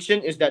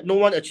prediction is that no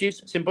one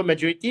achieves simple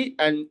majority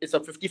and it's a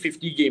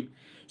 50-50 game.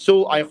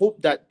 So I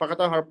hope that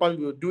Pakatan Harapan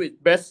will do its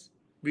best.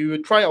 We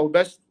will try our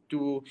best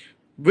to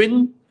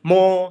win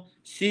more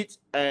seats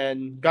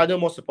and garner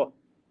more support.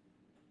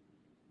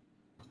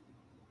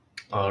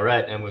 All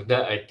right, and with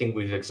that, I think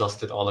we've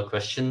exhausted all the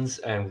questions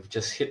and we've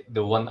just hit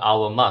the 1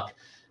 hour mark.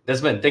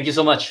 Desmond, thank you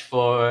so much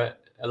for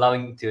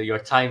allowing your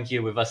time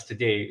here with us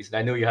today.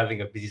 I know you're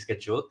having a busy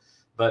schedule,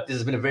 but this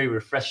has been a very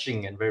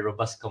refreshing and very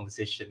robust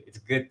conversation. It's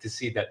good to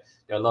see that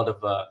there are a lot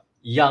of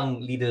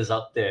young leaders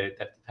out there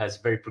that has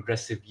very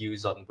progressive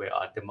views on where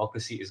our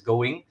democracy is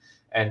going.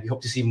 And we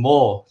hope to see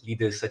more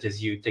leaders such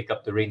as you take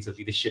up the reins of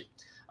leadership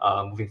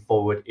moving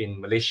forward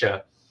in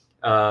Malaysia.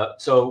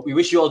 So we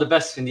wish you all the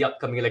best in the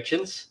upcoming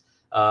elections.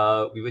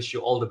 We wish you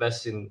all the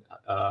best in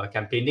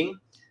campaigning,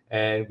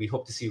 and we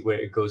hope to see where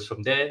it goes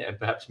from there. And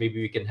perhaps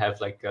maybe we can have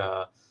like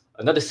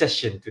another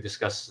session to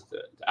discuss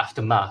the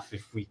aftermath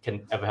if we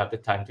can ever have the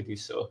time to do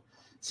so.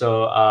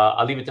 So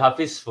I'll leave it to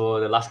Hafiz for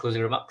the last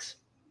closing remarks.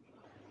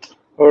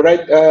 All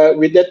right.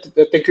 With that,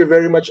 thank you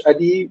very much,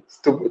 Adi,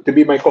 to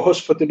be my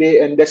co-host for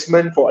today, and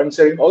Desmond for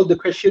answering all the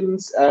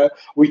questions.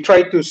 We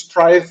try to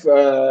strive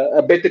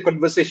a better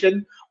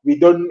conversation. We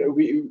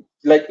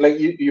like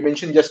you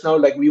mentioned just now.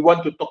 Like, we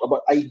want to talk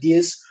about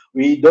ideas.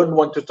 We don't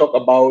want to talk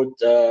about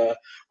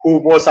who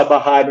more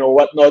Sabahan or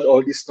whatnot,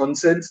 all this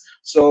nonsense.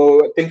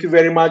 So thank you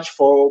very much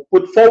for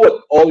put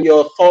forward all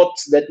your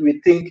thoughts that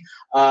we think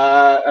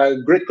are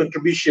a great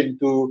contribution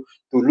to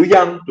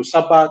Luyang, to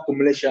Sabah, to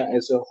Malaysia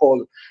as a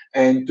whole.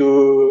 And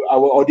to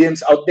our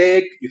audience out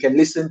there, you can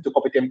listen to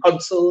Kopitiam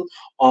Council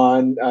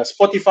on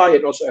Spotify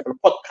and also Apple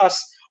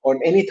Podcasts on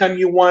anytime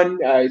you want.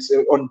 It's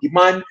on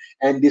demand,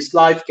 and this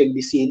live can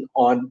be seen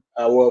on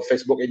our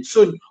Facebook and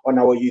soon on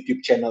our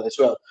YouTube channel as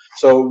well.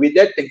 So with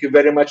that, thank you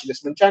very much,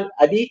 Desmond Chan.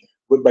 Adi,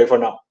 goodbye for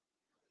now.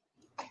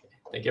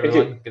 Thank you,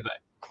 everyone. Goodbye.